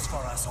comes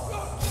for us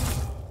all.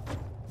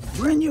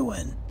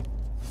 Brenuin!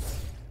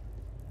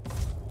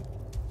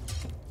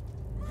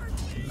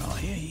 No,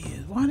 here he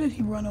is. Why did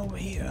he run over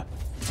here?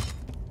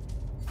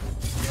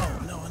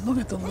 Oh no, and look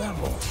at the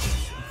level.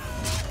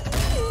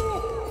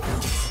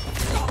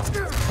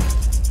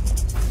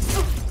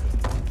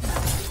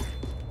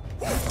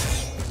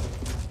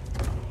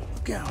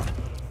 Look out.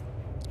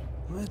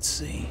 Let's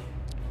see.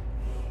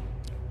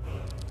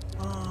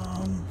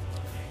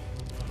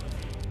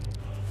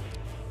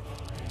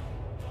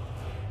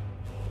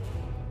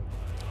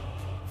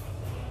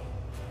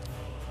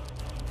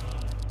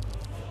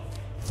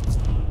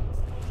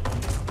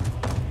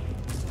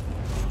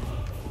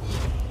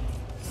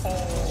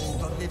 All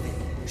the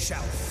living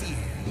shall fear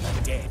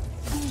the dead.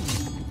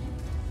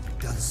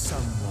 Does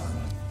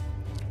someone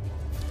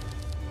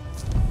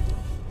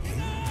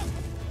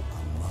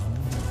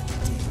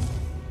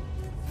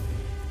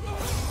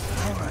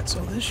Alright, so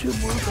this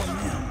should work on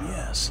them,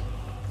 yes.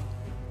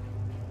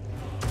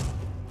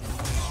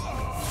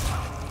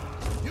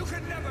 You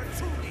can never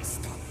truly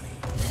stop me.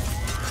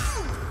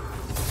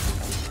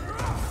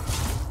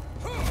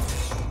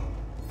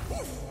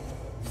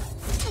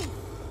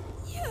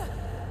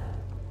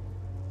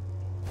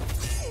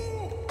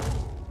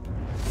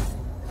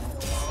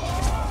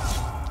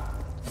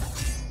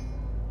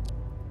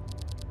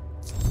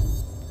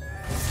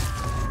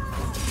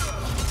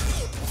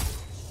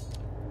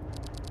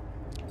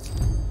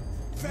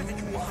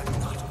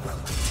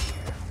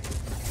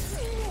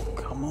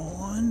 Come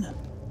on.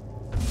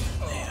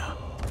 There.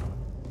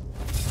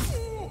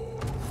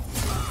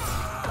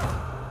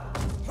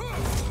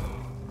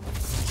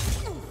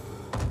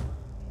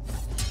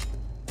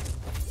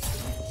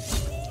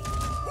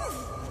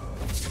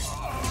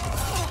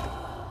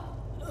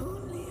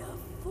 Only a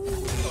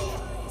fool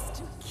tries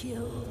to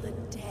kill the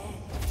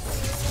dead.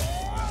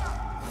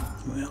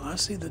 Well, I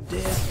see the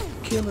dead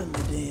killing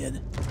the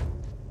dead.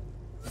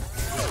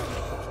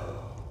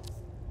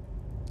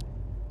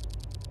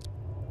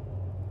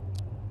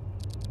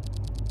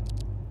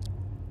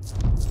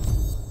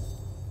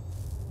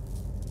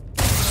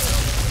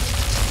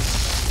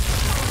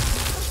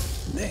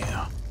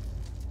 There.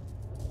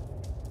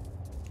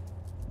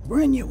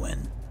 Bring you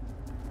in.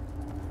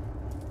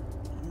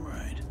 All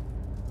right.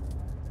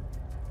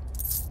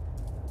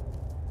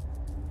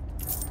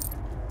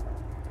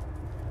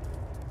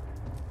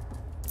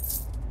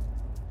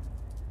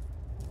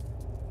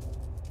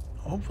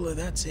 Hopefully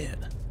that's it.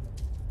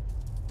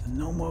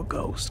 No more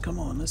ghosts. Come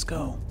on, let's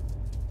go.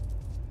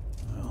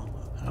 Well,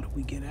 how do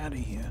we get out of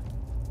here?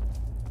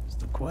 That's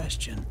the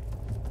question.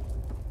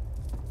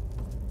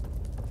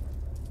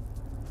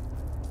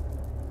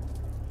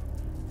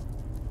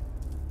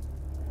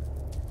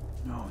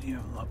 Oh, here,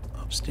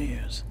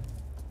 upstairs.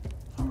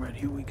 All right,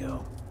 here we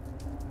go.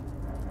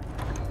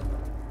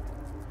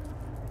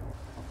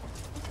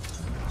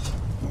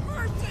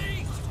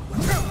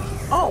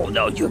 Oh,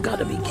 no, you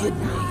gotta be kidding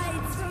me.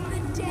 Hides from the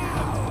dead.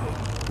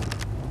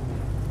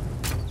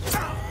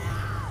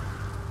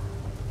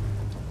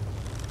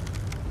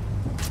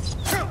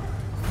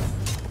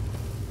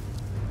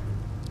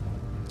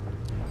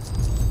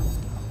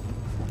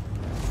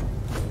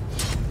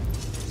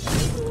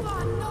 You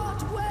are not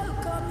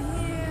welcome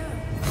here.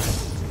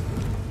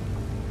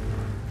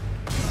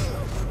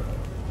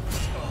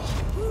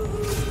 Who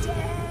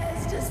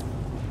dares disturb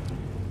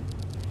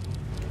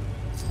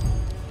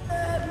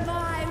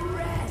my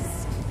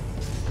rest?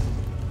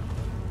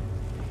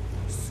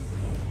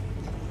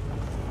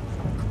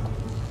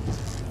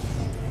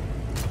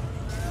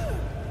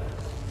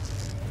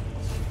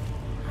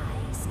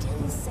 I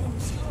still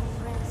sense your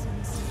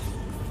presence.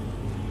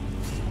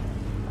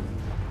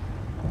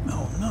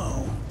 Oh, no.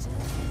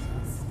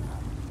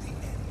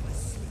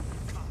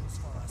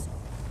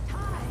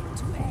 Time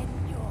to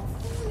end your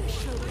foolish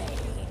array.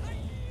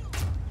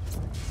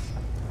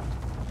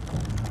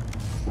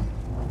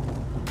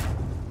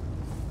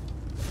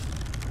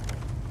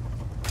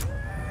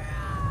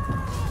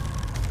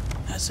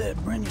 I said,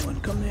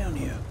 Brenuin, come down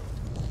here.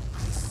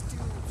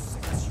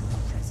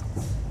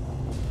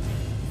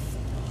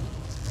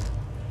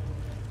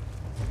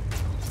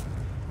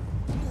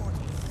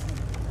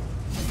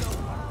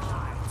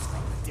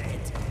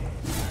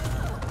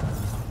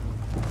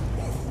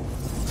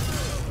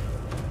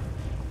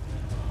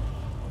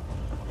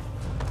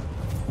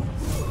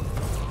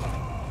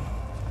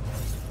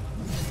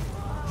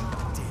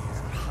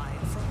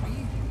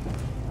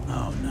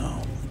 Oh,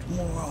 no. It's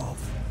more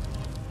off.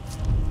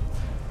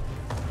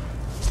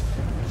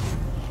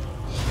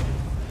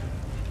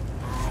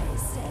 I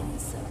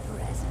sense a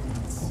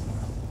presence.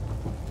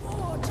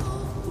 Mortal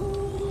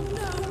fool,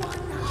 no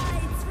one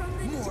hides from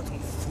the Mortal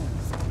fool,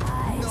 I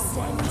no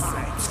one sense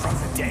hides from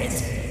the dead.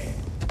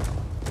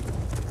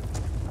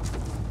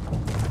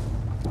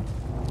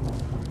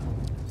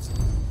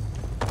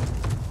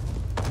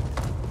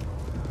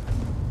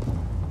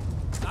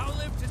 I'll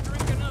live to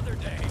drink another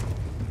day.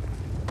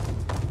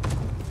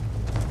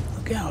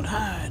 Look out,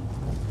 hide.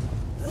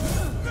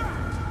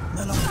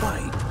 Let them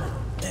fight.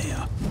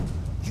 There.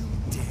 You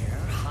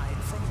dare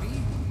hide from me?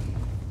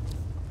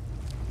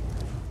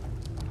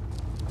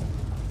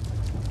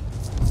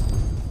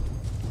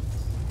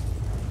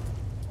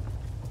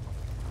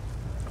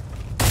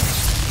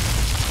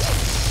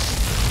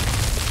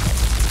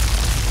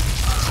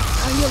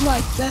 you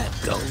like that,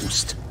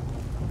 Ghost?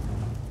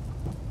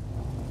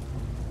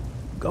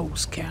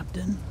 Ghost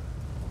Captain.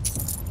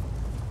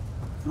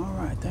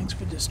 Alright, thanks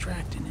for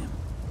distracting him.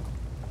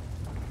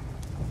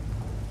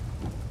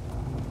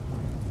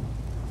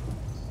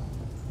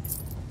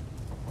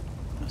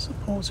 I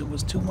suppose it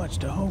was too much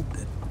to hope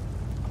that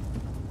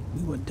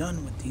we were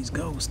done with these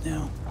ghosts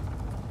now.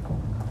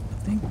 I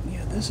think,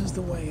 yeah, this is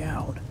the way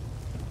out.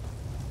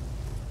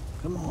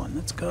 Come on,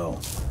 let's go.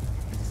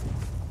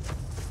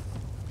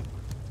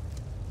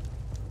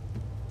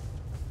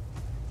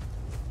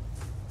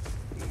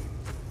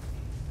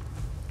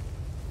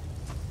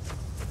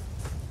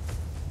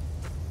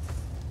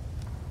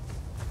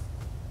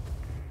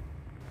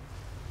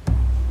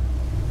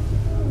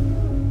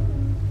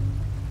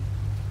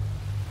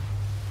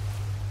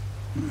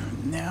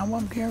 Now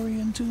I'm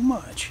carrying too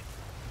much.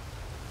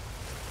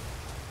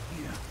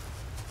 Yeah.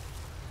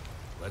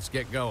 Let's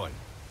get going.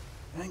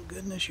 Thank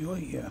goodness you're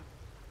here.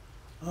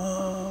 Need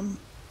What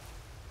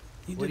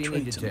to do you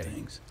trade need to some take?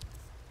 things.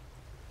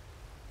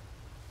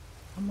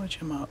 How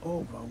much am I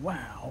over?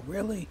 Wow,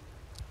 really?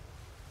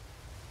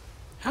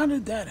 How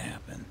did that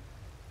happen?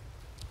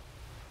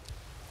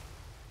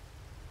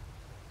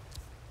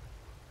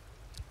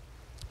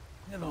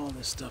 Look at all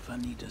this stuff I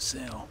need to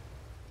sell.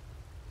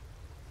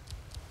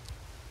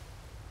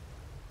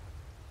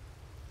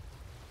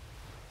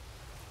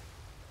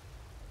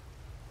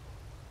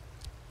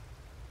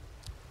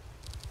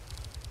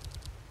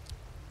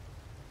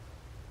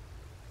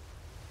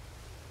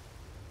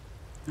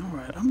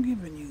 Alright, I'm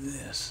giving you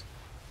this.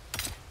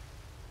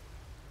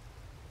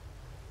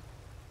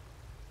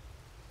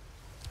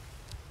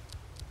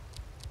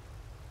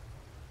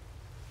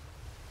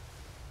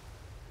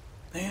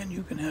 And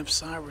you can have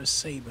Cyrus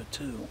Saber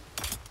too.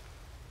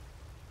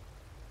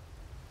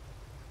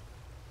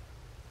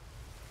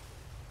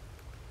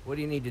 What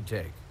do you need to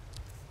take?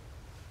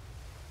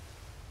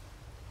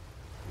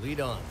 Lead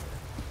on.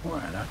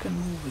 Alright, I can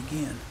move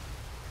again.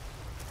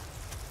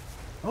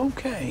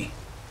 Okay.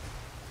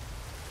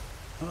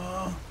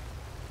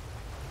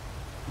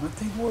 I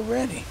think we're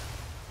ready.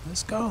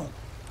 Let's go.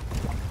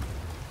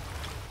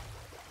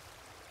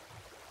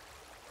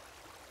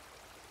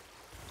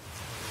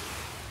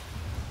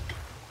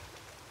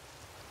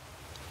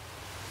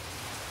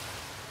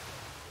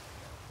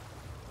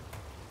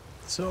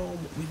 So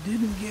we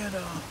didn't get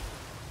a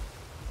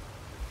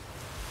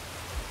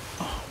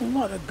whole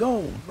lot of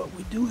gold, but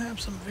we do have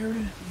some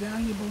very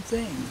valuable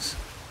things.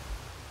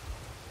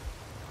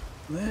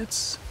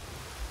 Let's...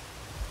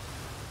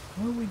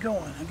 Where are we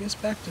going? I guess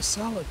back to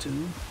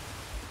Solitude.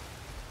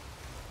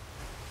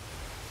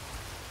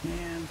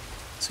 And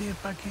see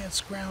if I can't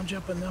scrounge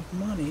up enough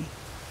money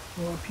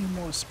for a few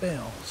more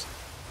spells.